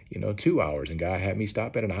for, 2 hours and God had me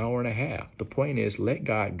stop at an hour and a half. The point is, let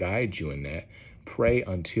God guide you in that. Pray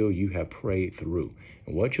until you have prayed through.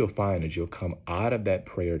 And what you'll find is you'll come out of that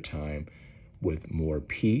prayer time with more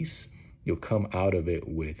peace. You'll come out of it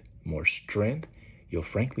with more strength. You'll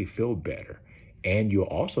frankly feel better. And you'll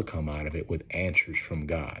also come out of it with answers from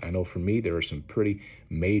God. I know for me, there are some pretty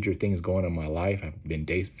major things going on in my life. I've been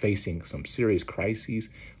facing some serious crises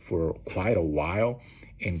for quite a while,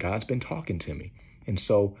 and God's been talking to me. And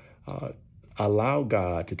so allow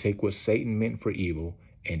God to take what Satan meant for evil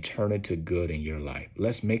and turn it to good in your life.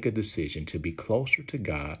 Let's make a decision to be closer to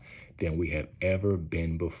God than we have ever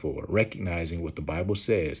been before, recognizing what the Bible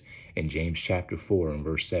says in James chapter 4 and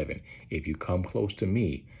verse 7. If you come close to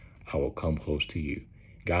me, I will come close to you.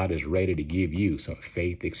 God is ready to give you some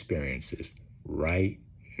faith experiences right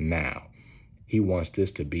now. He wants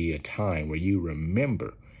this to be a time where you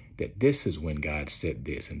remember that this is when God said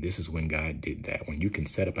this and this is when God did that. When you can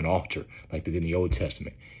set up an altar like they did in the Old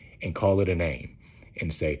Testament and call it a name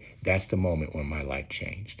and say, that's the moment when my life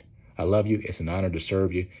changed. I love you. It's an honor to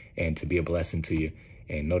serve you and to be a blessing to you,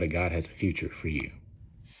 and know that God has a future for you.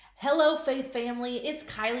 Hello, Faith family. It's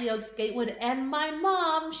Kylie Oaks Gatewood and my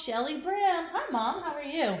mom, Shelli Brim. Hi, Mom. How are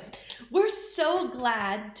you? We're so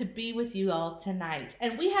glad to be with you all tonight.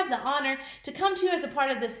 And we have the honor to come to you as a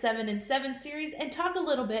part of this 7 in 7 series and talk a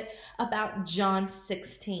little bit about John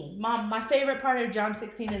 16. Mom, my favorite part of John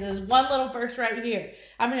 16 is this one little verse right here.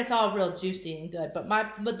 I mean, it's all real juicy and good, but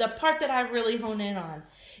the part that I really hone in on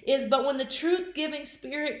is, but when the truth-giving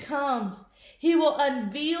Spirit comes, He will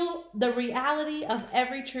unveil the reality of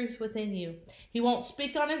every truth within you. He won't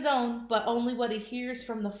speak on His own, but only what He hears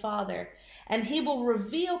from the Father. And He will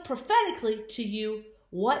reveal prophetically to you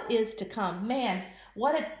what is to come. Man,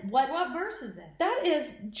 what verse is that? That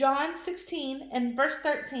is John 16 and verse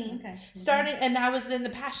 13. Okay. Starting, and I was in the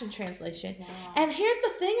Passion Translation. Wow. And here's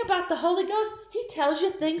the thing about the Holy Ghost. He tells you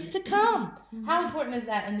things to come. How important is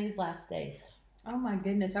that in these last days? Oh my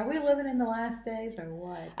goodness. Are we living in the last days or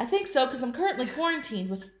what? I think so, because I'm currently quarantined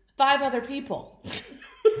with 5 other people.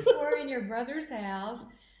 We're in your brother's house,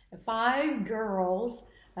 5 girls,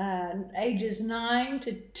 ages 9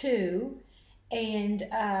 to 2, and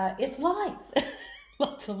it's life.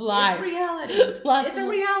 Lots of life. It's reality. It's a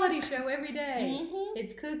reality show every day. Mm-hmm.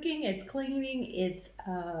 It's cooking, it's cleaning, it's,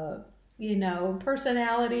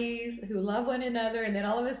 personalities who love one another, and then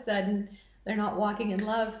all of a sudden, they're not walking in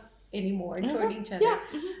love anymore toward each other. Yeah.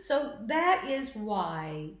 So that is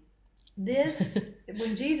why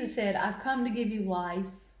when Jesus said, I've come to give you life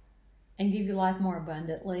and give you life more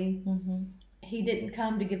abundantly, He didn't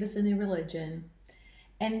come to give us a new religion.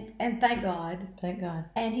 And thank God. Thank God.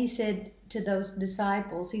 And He said to those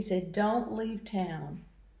disciples, He said, don't leave town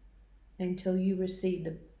until you receive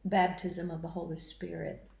the baptism of the Holy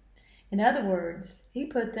Spirit. In other words, He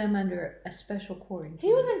put them under a special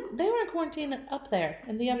quarantine. They were in quarantine up there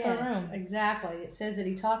in the upper room. Exactly. It says that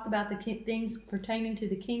He talked about the things pertaining to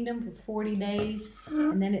the kingdom for 40 days.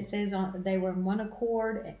 And then it says they were in one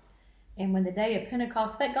accord. And when the day of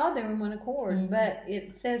Pentecost, thank God they were in one accord. But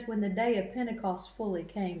it says when the day of Pentecost fully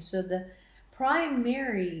came. So the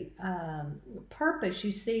primary purpose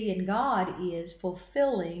you see in God is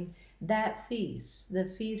fulfilling that feast, the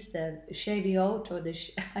feast of Shavuot, or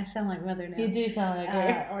I sound like Mother now. You do sound like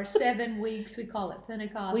her. Or 7 weeks, we call it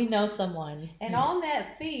Pentecost. We know someone. And on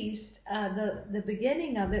that feast, the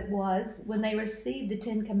beginning of it was when they received the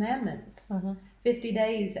 10 Commandments, 50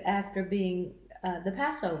 days after being the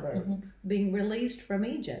Passover, being released from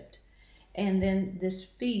Egypt. And then this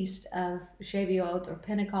feast of Shavuot or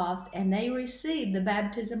Pentecost, and they received the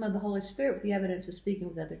baptism of the Holy Spirit with the evidence of speaking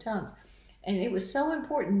with other tongues. And it was so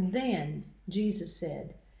important then, Jesus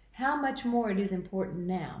said, how much more it is important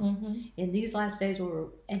now in these last days.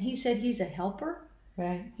 And He said He's a helper.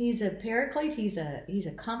 Right. He's a paraclete. He's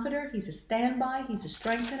a comforter. He's a standby. He's a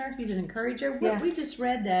strengthener. He's an encourager. Yeah. We just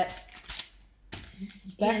read that.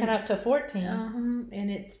 Backing up to 14. And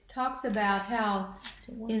it talks about how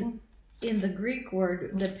in the Greek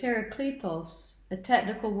word, the parakletos, a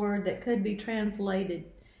technical word that could be translated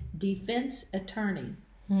defense attorney.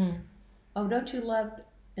 Oh, don't you love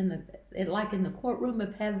in the courtroom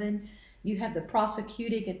of heaven, you have the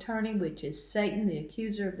prosecuting attorney, which is Satan, the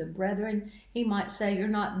accuser of the brethren. He might say, you're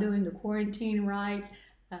not doing the quarantine right.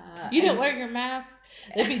 You didn't wear your mask.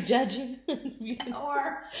 They'd be judging.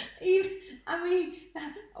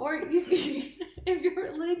 If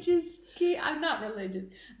you're religious, I'm not religious,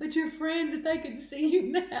 but your friends, if they could see you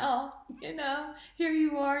now, here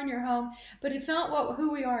you are in your home. But it's not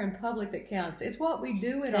who we are in public that counts. It's what we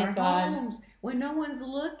do in our homes when no one's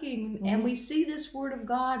looking, and we see this Word of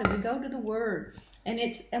God, and we go to the Word, and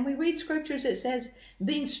we read scriptures that says,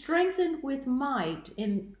 being strengthened with might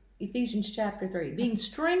in Ephesians chapter 3, being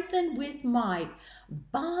strengthened with might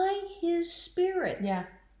by His Spirit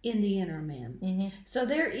in the inner man. So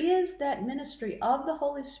there is that ministry of the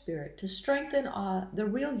Holy Spirit to strengthen the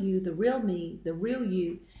real you, the real me, the real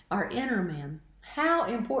you, our inner man. How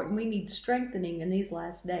important we need strengthening in these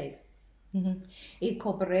last days.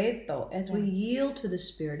 As we yield to the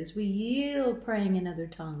Spirit, as we yield praying in other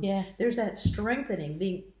tongues, there's that strengthening.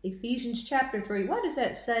 Being Ephesians chapter 3, what does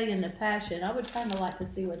that say in the Passion? I would kind of like to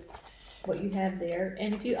see what you have there.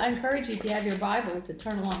 And I encourage you, if you have your Bible, to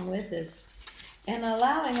turn along with us. And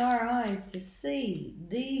allowing our eyes to see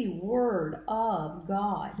the Word of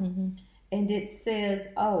God. And it says,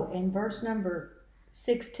 in verse number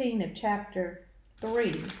 16 of chapter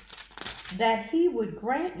 3, that He would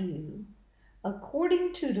grant you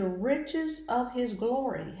according to the riches of his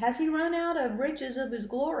glory. Has he run out of riches of his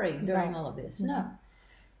glory during all of this? No.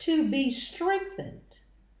 To be strengthened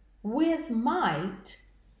with might.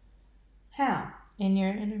 How? In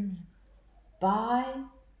your inner man. By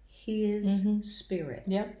his Spirit.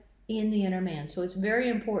 Yep. In the inner man. So it's very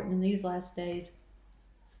important in these last days.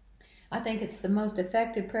 I think it's the most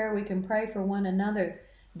effective prayer we can pray for one another,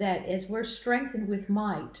 that as we're strengthened with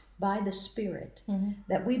might by the Spirit,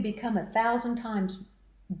 that we become 1,000 times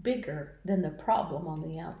bigger than the problem on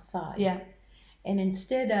the outside. Yeah. And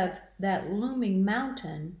instead of that looming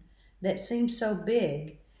mountain that seems so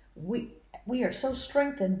big, we are so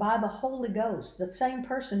strengthened by the Holy Ghost, the same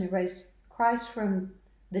person who raised Christ from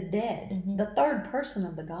the dead, the third person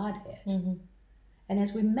of the Godhead. And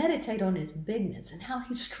as we meditate on his bigness and how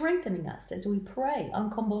he's strengthening us as we pray,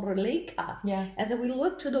 as we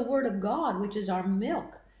look to the Word of God, which is our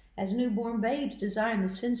milk, as newborn babes desiring the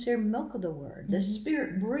sincere milk of the Word, the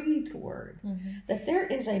Spirit-breathed Word, that there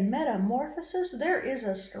is a metamorphosis, there is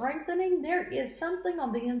a strengthening, there is something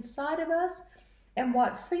on the inside of us, and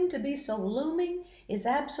what seemed to be so looming is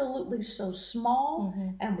absolutely so small,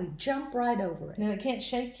 and we jump right over it. No, it can't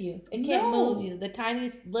shake you. It can't move you. The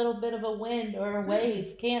tiniest little bit of a wind or a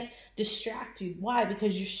wave can't distract you. Why?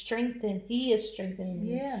 Because you're strengthened. He is strengthening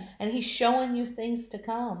you. Yes. And he's showing you things to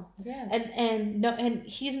come. Yes. And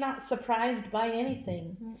he's not surprised by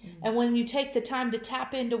anything. And when you take the time to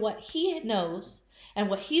tap into what he knows and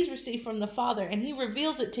what he's received from the Father, and he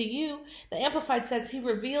reveals it to you, the Amplified says he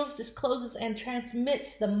reveals, discloses, and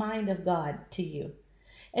transmits the mind of God to you.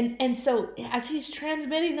 And so as he's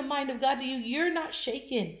transmitting the mind of God to you, you're not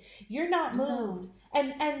shaken. You're not moved.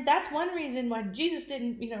 And that's one reason why Jesus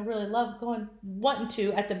didn't, really love wanting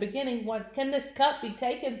to at the beginning. Can this cup be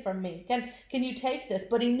taken from me? Can you take this?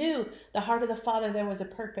 But he knew the heart of the Father, there was a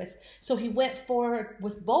purpose. So he went forward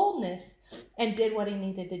with boldness and did what he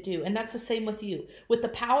needed to do. And that's the same with you. With the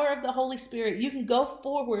power of the Holy Spirit, you can go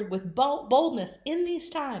forward with boldness in these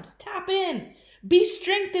times. Tap in. Be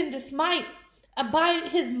strengthened with might by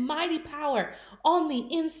his mighty power on the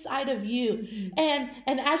inside of you. And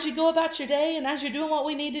as you go about your day, and as you're doing what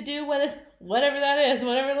we need to do, whatever that is,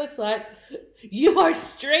 whatever it looks like, you are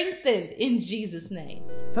strengthened in Jesus' name.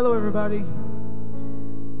 Hello, everybody.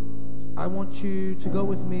 I want you to go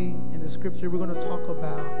with me in the scripture. We're going to talk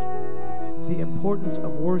about the importance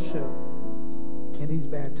of worship in these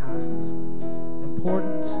bad times. The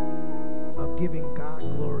importance of giving God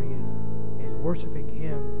glory and worshiping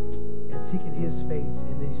him and seeking his face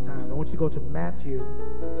in these times. I want you to go to Matthew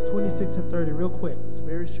 26 and 30 real quick. It's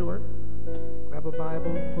very short. Grab a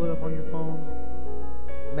Bible, pull it up on your phone.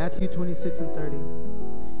 Matthew 26 and 30.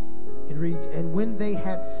 It reads, "And when they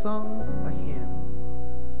had sung a hymn,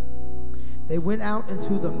 they went out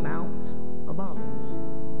into the Mount of Olives."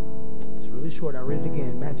 It's really short. I'll read it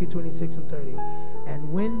again. Matthew 26 and 30.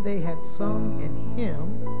 "And when they had sung an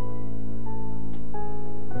hymn,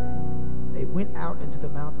 they went out into the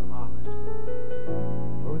Mount of Olives."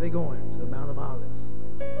 Where were they going? To the Mount of Olives.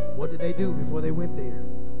 What did they do before they went there?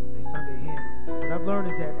 They sung a hymn. What I've learned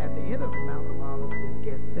is that at the end of the Mount of Olives is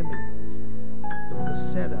Gethsemane. It was a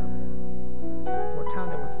setup for a time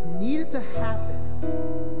that was needed to happen.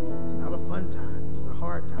 It's not a fun time. It was a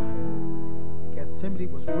hard time.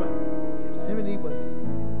 Gethsemane was rough. Gethsemane was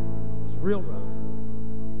real rough.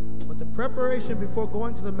 But the preparation before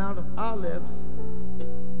going to the Mount of Olives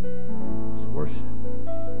was worship.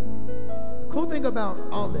 The cool thing about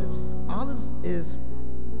olives is,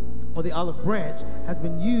 or the olive branch, has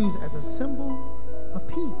been used as a symbol of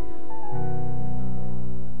peace.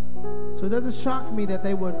 So it doesn't shock me that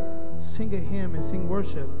they would sing a hymn and sing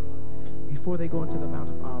worship before they go into the Mount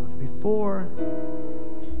of Olives, before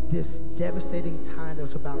this devastating time that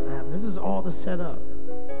was about to happen. This is all the setup.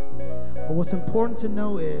 But what's important to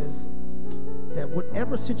know is that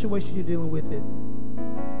whatever situation you're dealing with, it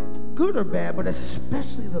good or bad, but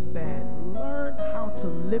especially the bad, learn how to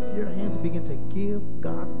lift your hands and begin to give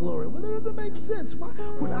God glory. Well, that doesn't make sense. Why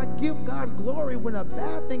would I give God glory when a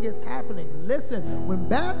bad thing is happening? Listen, when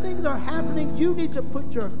bad things are happening, you need to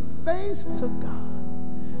put your face to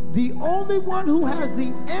God. The only one who has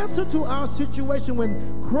the answer to our situation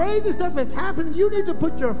when crazy stuff is happening, you need to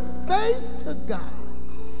put your face to God.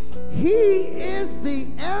 He is the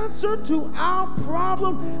answer to our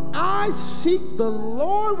problem. I seek the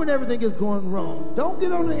Lord when everything is going wrong. Don't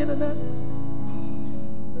get on the internet.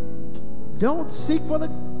 Don't seek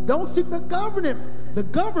the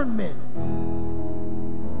government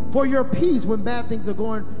for your peace when bad things are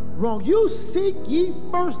going wrong. You seek ye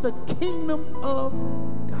first the kingdom of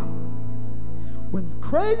God. When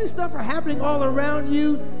crazy stuff are happening all around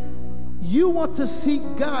you, you want to seek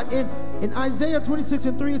God. And In Isaiah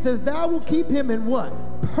 26:3, it says, thou will keep him in what?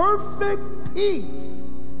 Perfect peace,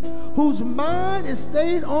 whose mind is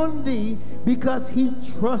stayed on thee, because he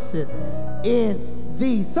trusteth in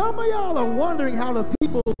thee. Some of y'all are wondering how the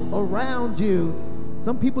people around you,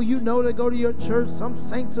 some people you know that go to your church, some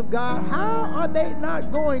saints of God, how are they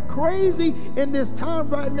not going crazy in this time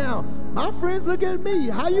right now? My friends, look at me.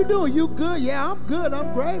 How you doing? You good? Yeah, I'm good.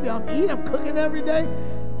 I'm gravy. I'm eating. I'm cooking every day.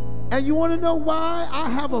 And you want to know why I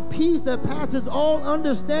have a peace that passes all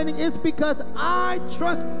understanding? It's because I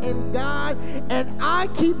trust in God and I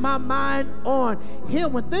keep my mind on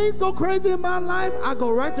him. When things go crazy in my life, I go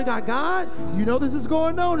right to God. God, you know this is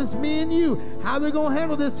going on. It's me and you. How are we going to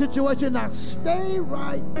handle this situation? Now stay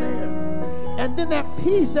right there. And then that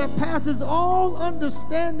peace that passes all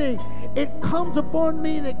understanding, it comes upon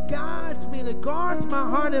me and it guides me and it guards my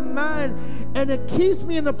heart and mind and it keeps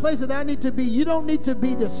me in the place that I need to be. You don't need to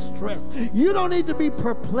be distressed. You don't need to be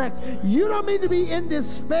perplexed. You don't need to be in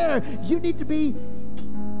despair. You need to be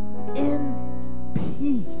in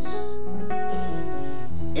peace,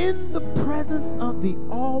 in the presence of the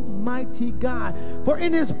Almighty God. For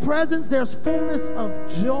in his presence there's fullness of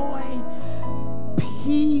joy,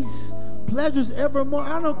 peace, pleasures evermore.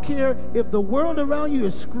 I don't care if the world around you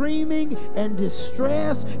is screaming and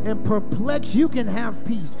distressed and perplexed. You can have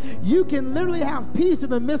peace. You can literally have peace in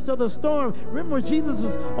the midst of the storm. Remember when Jesus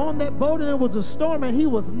was on that boat and it was a storm and he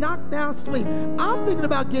was knocked down asleep. I'm thinking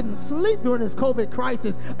about getting sleep during this COVID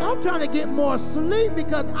crisis. I'm trying to get more sleep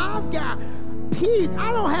because I've got peace.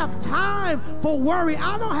 I don't have time for worry.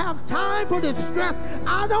 I don't have time for distress.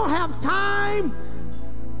 I don't have time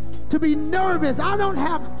to be nervous. I don't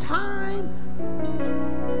have time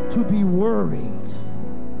to be worried.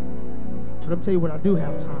 But I'm telling you what I do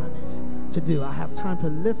have time is to do. I have time to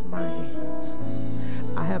lift my hands.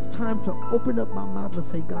 I have time to open up my mouth and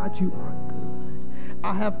say, God, you are good.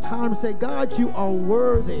 I have time to say, God, you are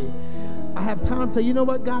worthy. I have time to say, you know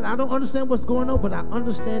what, God, I don't understand what's going on, but I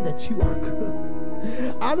understand that you are good.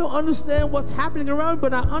 I don't understand what's happening around,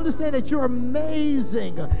 but I understand that you're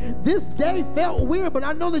amazing. This day felt weird, but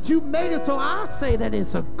I know that you made it, so I say that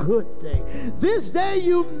it's a good day. This day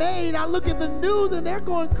you made, I look at the news and they're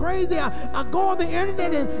going crazy. I go on the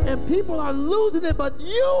internet and people are losing it, but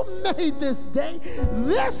you made this day.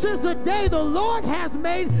 This is the day the Lord has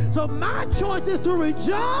made, so my choice is to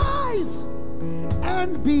rejoice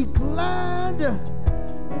and be glad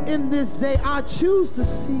in this day. I choose to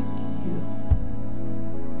seek you.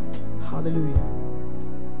 Hallelujah.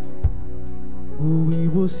 We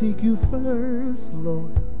will seek you first,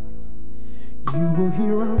 Lord. You will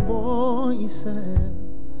hear our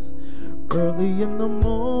voices early in the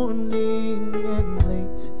morning and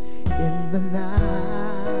late in the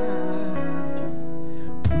night.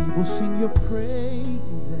 We will sing your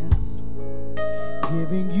praises,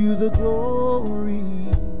 giving you the glory,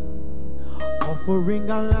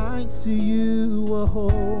 offering our lives to you, a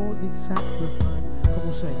holy sacrifice. Come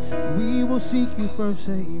on, say, we will seek you first.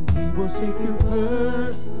 Say, we will seek you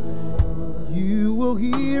first. You will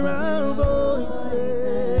hear our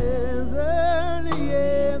voices early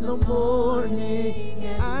in the morning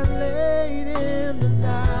and late in the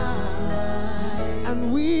night.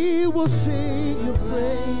 And we will sing your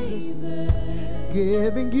praises,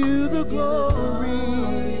 giving you the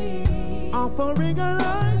glory, offering our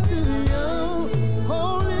lives to you,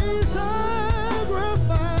 holy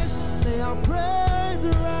sacrifice. May our praise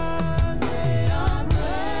rise, may our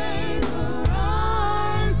praise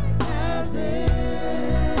rise as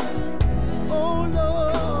incense, oh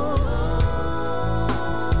Lord,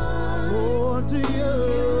 Lord, to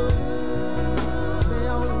you. May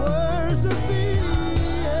our worship be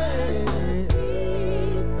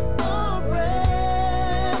our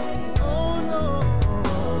praise, oh Lord,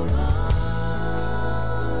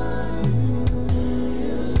 to you.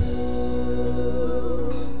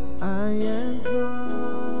 I exalt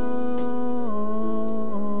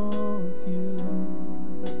you.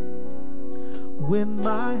 With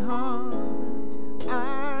my heart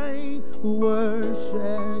I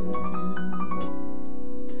worship you.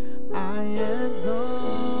 I exalt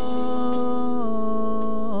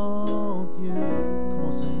you. Come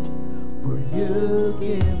on, say, for you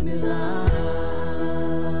give me life.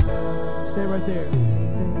 Stay right there.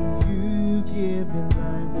 Say, you give me life.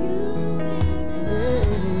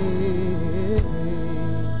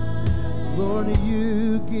 Lord,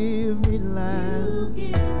 you give me life.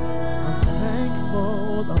 I'm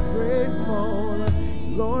thankful, I'm grateful.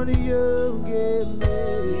 Lord, you give me.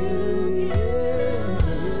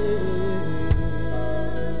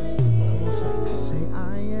 Say, I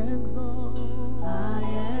exalt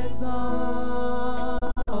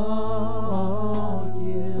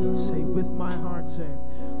you. Say, with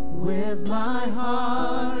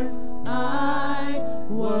heart I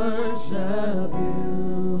worship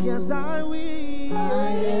you. Yes, I will.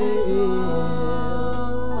 I exalt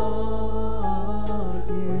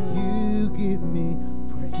you.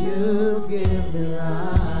 For you give me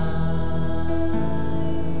life.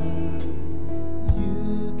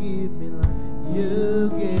 You give me life. You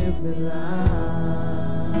give me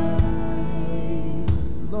life.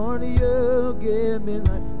 Lord, you give me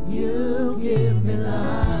life. You give me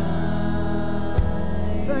life.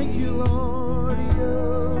 Thank you, Lord.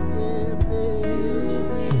 You give me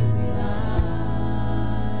life.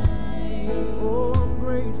 Oh, I'm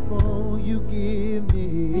grateful. You give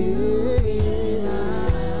me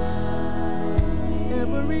life.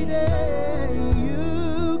 Every day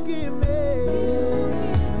you give me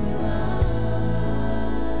life.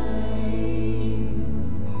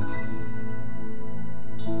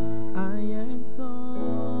 I exalt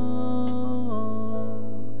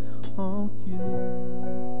you.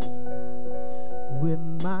 With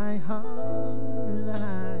my heart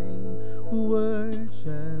I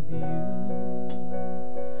worship you.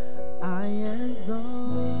 I exalt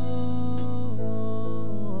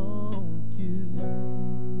you.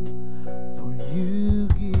 For you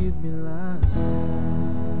give me life.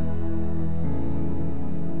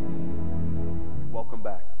 Welcome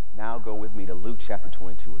back. Now go with me to Luke chapter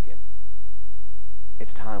 22 again.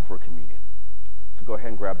 It's time for communion. So go ahead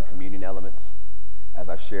and grab the communion elements. As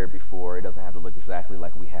I've shared before, it doesn't have to look exactly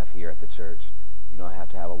like we have here at the church. You don't have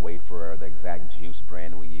to have a wafer or the exact juice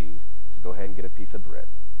brand we use. Just go ahead and get a piece of bread.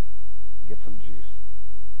 Get some juice.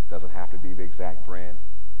 Doesn't have to be the exact brand,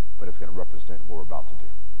 but it's going to represent what we're about to do.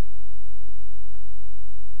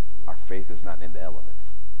 Our faith is not in the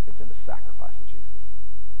elements. It's in the sacrifice of Jesus.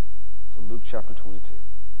 So Luke chapter 22.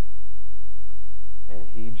 And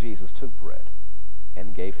he, Jesus, took bread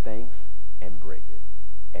and gave thanks and brake it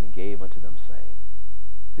and gave unto them, saying,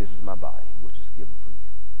 This is my body, which is given for you.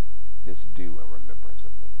 This do in remembrance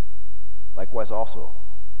of me. Likewise also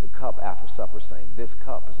the cup after supper, saying, This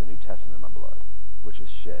cup is the New Testament in my blood, which is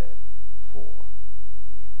shed for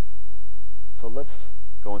you. So let's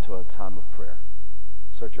go into a time of prayer.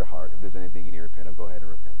 Search your heart. If there's anything you need to repent of, go ahead and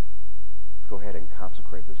repent. Let's go ahead and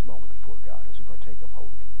consecrate this moment before God as we partake of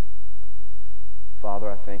Holy Communion. Father,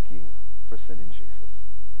 I thank you for sending Jesus.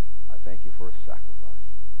 I thank you for his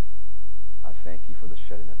sacrifice. I thank you for the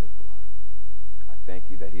shedding of his blood. I thank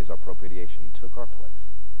you that he is our propitiation. He took our place.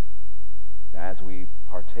 Now, as we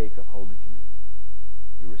partake of Holy Communion,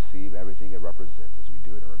 we receive everything it represents as we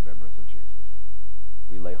do it in remembrance of Jesus.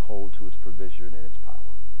 We lay hold to its provision and its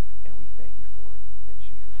power, and we thank you for it. In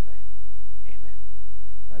Jesus' name, amen.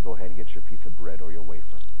 Now go ahead and get your piece of bread or your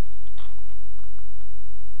wafer.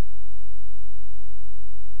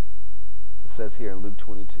 So it says here in Luke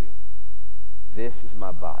 22, This is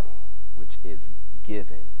my body, which is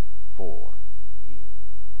given for you.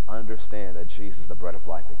 Understand that Jesus is the bread of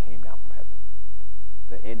life that came down from heaven.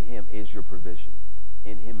 That in him is your provision.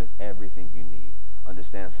 In him is everything you need.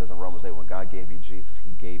 Understand, it says in Romans 8, when God gave you Jesus,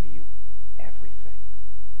 he gave you everything.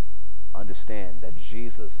 Understand that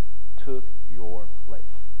Jesus took your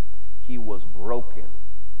place. He was broken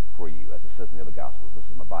for you, as it says in the other Gospels. This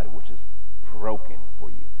is my body, which is broken for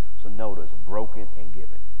you. So notice, broken and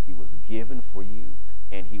given. He was given for you,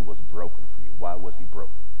 and he was broken for you. Why was he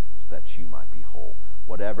broken? So that you might be whole.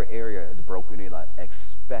 Whatever area is broken in your life,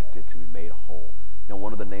 expect it to be made whole. You know,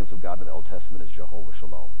 one of the names of God in the Old Testament is Jehovah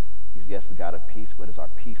Shalom. He's, yes, the God of peace, but it's our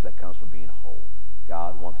peace that comes from being whole.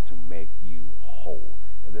 God wants to make you whole.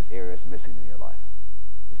 If this area is missing in your life,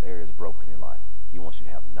 this area is broken in your life, he wants you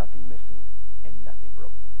to have nothing missing and nothing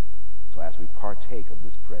broken. So as we partake of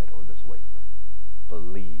this bread or this wafer,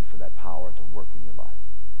 believe for that power to work in your life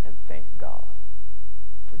and thank God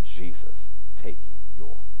for Jesus taking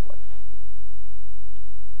your place.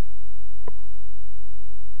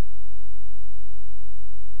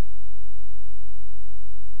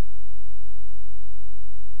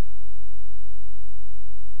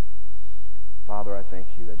 Father, I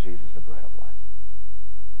thank you that Jesus is the bread of life.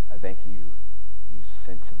 I thank you, you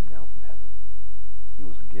sent him down from heaven. He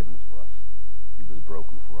was given for us. He was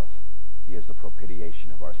broken for us. He is the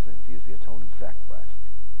propitiation of our sins. He is the atoning sacrifice.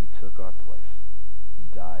 He took our place. He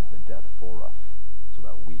died the death for us so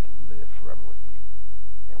that we can live forever with you.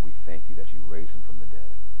 And we thank you that you raised him from the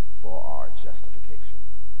dead for our justification.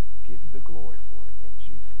 Give you the glory for it in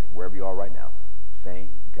Jesus' name. Wherever you are right now, thank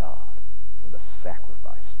God for the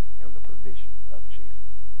sacrifice and the provision of Jesus.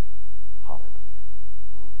 Hallelujah.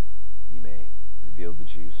 You may reveal the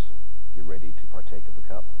juice and get ready to partake of the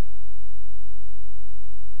cup.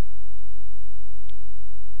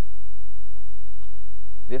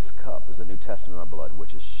 This cup is the New Testament of my blood,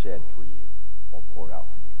 which is shed for you. or poured out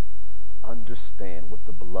for you. Understand what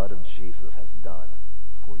the blood of Jesus has done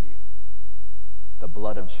for you. The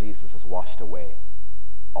blood of Jesus has washed away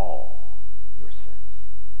all your sins.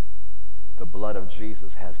 The blood of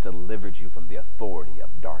Jesus has delivered you from the authority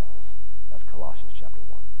of darkness. That's Colossians chapter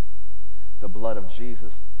 1. The blood of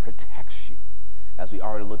Jesus protects you. As we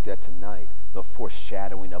already looked at tonight, the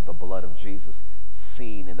foreshadowing of the blood of Jesus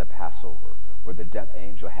seen in the Passover, where the death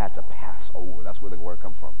angel had to pass over. That's where the word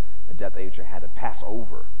comes from. The death angel had to pass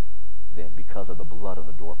over them because of the blood on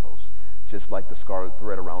the doorpost. Just like the scarlet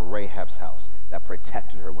thread around Rahab's house that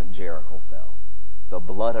protected her when Jericho fell. The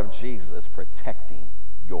blood of Jesus is protecting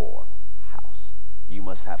your house. You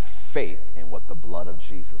must have faith in what the blood of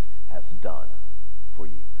Jesus has done for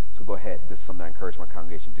you. So go ahead. This is something I encourage my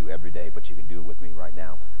congregation to do every day, but you can do it with me right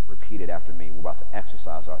now. Repeat it after me. We're about to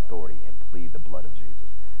exercise our authority and plead the blood of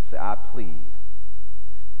Jesus. Say, I plead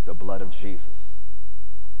the blood of Jesus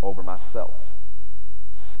over myself,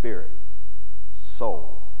 spirit,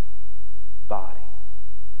 soul, body,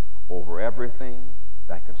 over everything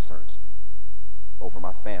that concerns me, over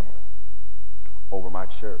my family, over my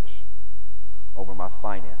church, over my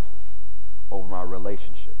finances, over my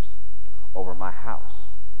relationships, over my house,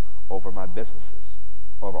 over my businesses,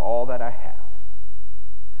 over all that I have.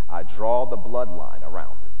 I draw the bloodline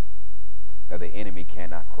around it that the enemy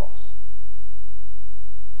cannot cross.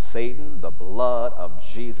 Satan, the blood of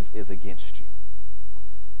Jesus is against you.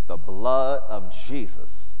 The blood of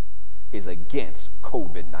Jesus is against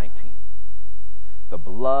COVID-19. The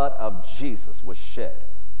blood of Jesus was shed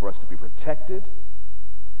for us to be protected,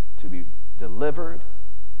 to be delivered,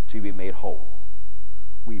 to be made whole.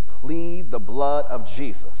 We plead the blood of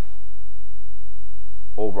Jesus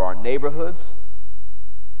over our neighborhoods,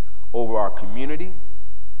 over our community,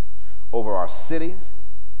 over our cities,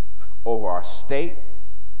 over our state,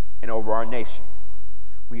 and over our nation.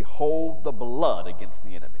 We hold the blood against the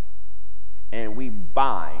enemy, and we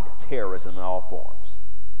bind terrorism in all forms.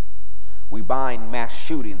 We bind mass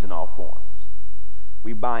shootings in all forms.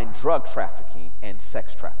 We bind drug trafficking and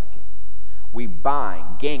sex trafficking. We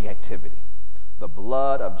bind gang activity. The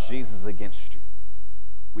blood of Jesus is against you.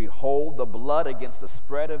 We hold the blood against the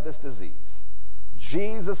spread of this disease.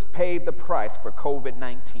 Jesus paid the price for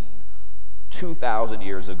COVID-19 2,000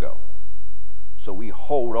 years ago. So we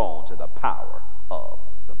hold on to the power of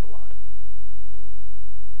the blood.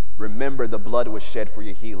 Remember, the blood was shed for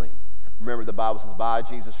your healing. Remember, the Bible says, by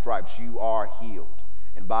Jesus' stripes you are healed.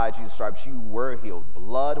 And by Jesus' stripes you were healed.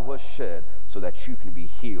 Blood was shed so that you can be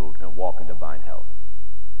healed and walk in divine health.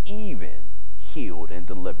 Even healed and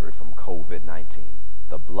delivered from COVID-19.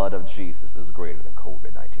 The blood of Jesus is greater than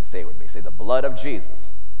COVID-19. Say it with me. Say, the blood of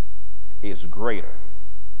Jesus is greater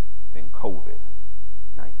than COVID-19.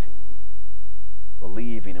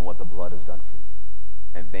 Believing in what the blood has done for you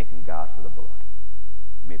and thanking God for the blood,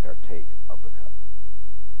 you may partake of the cup.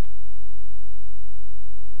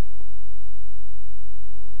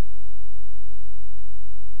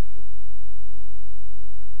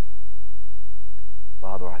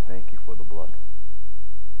 Father, I thank you for the blood.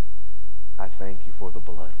 I thank you for the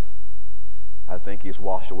blood. I thank you it's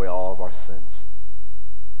washed away all of our sins.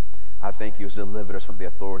 I thank you it's delivered us from the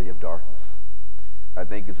authority of darkness. I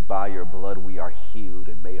think it's by your blood we are healed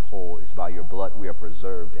and made whole. It's by your blood we are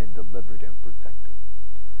preserved and delivered and protected.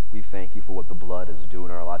 We thank you for what the blood is doing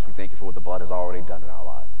in our lives. We thank you for what the blood has already done in our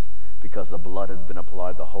lives. Because the blood has been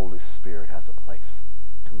applied, the Holy Spirit has a place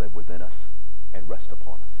to live within us and rest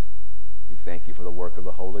upon us. We thank you for the work of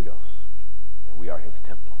the Holy Ghost, and we are his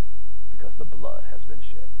temple because the blood has been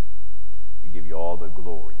shed. We give you all the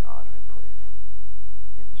glory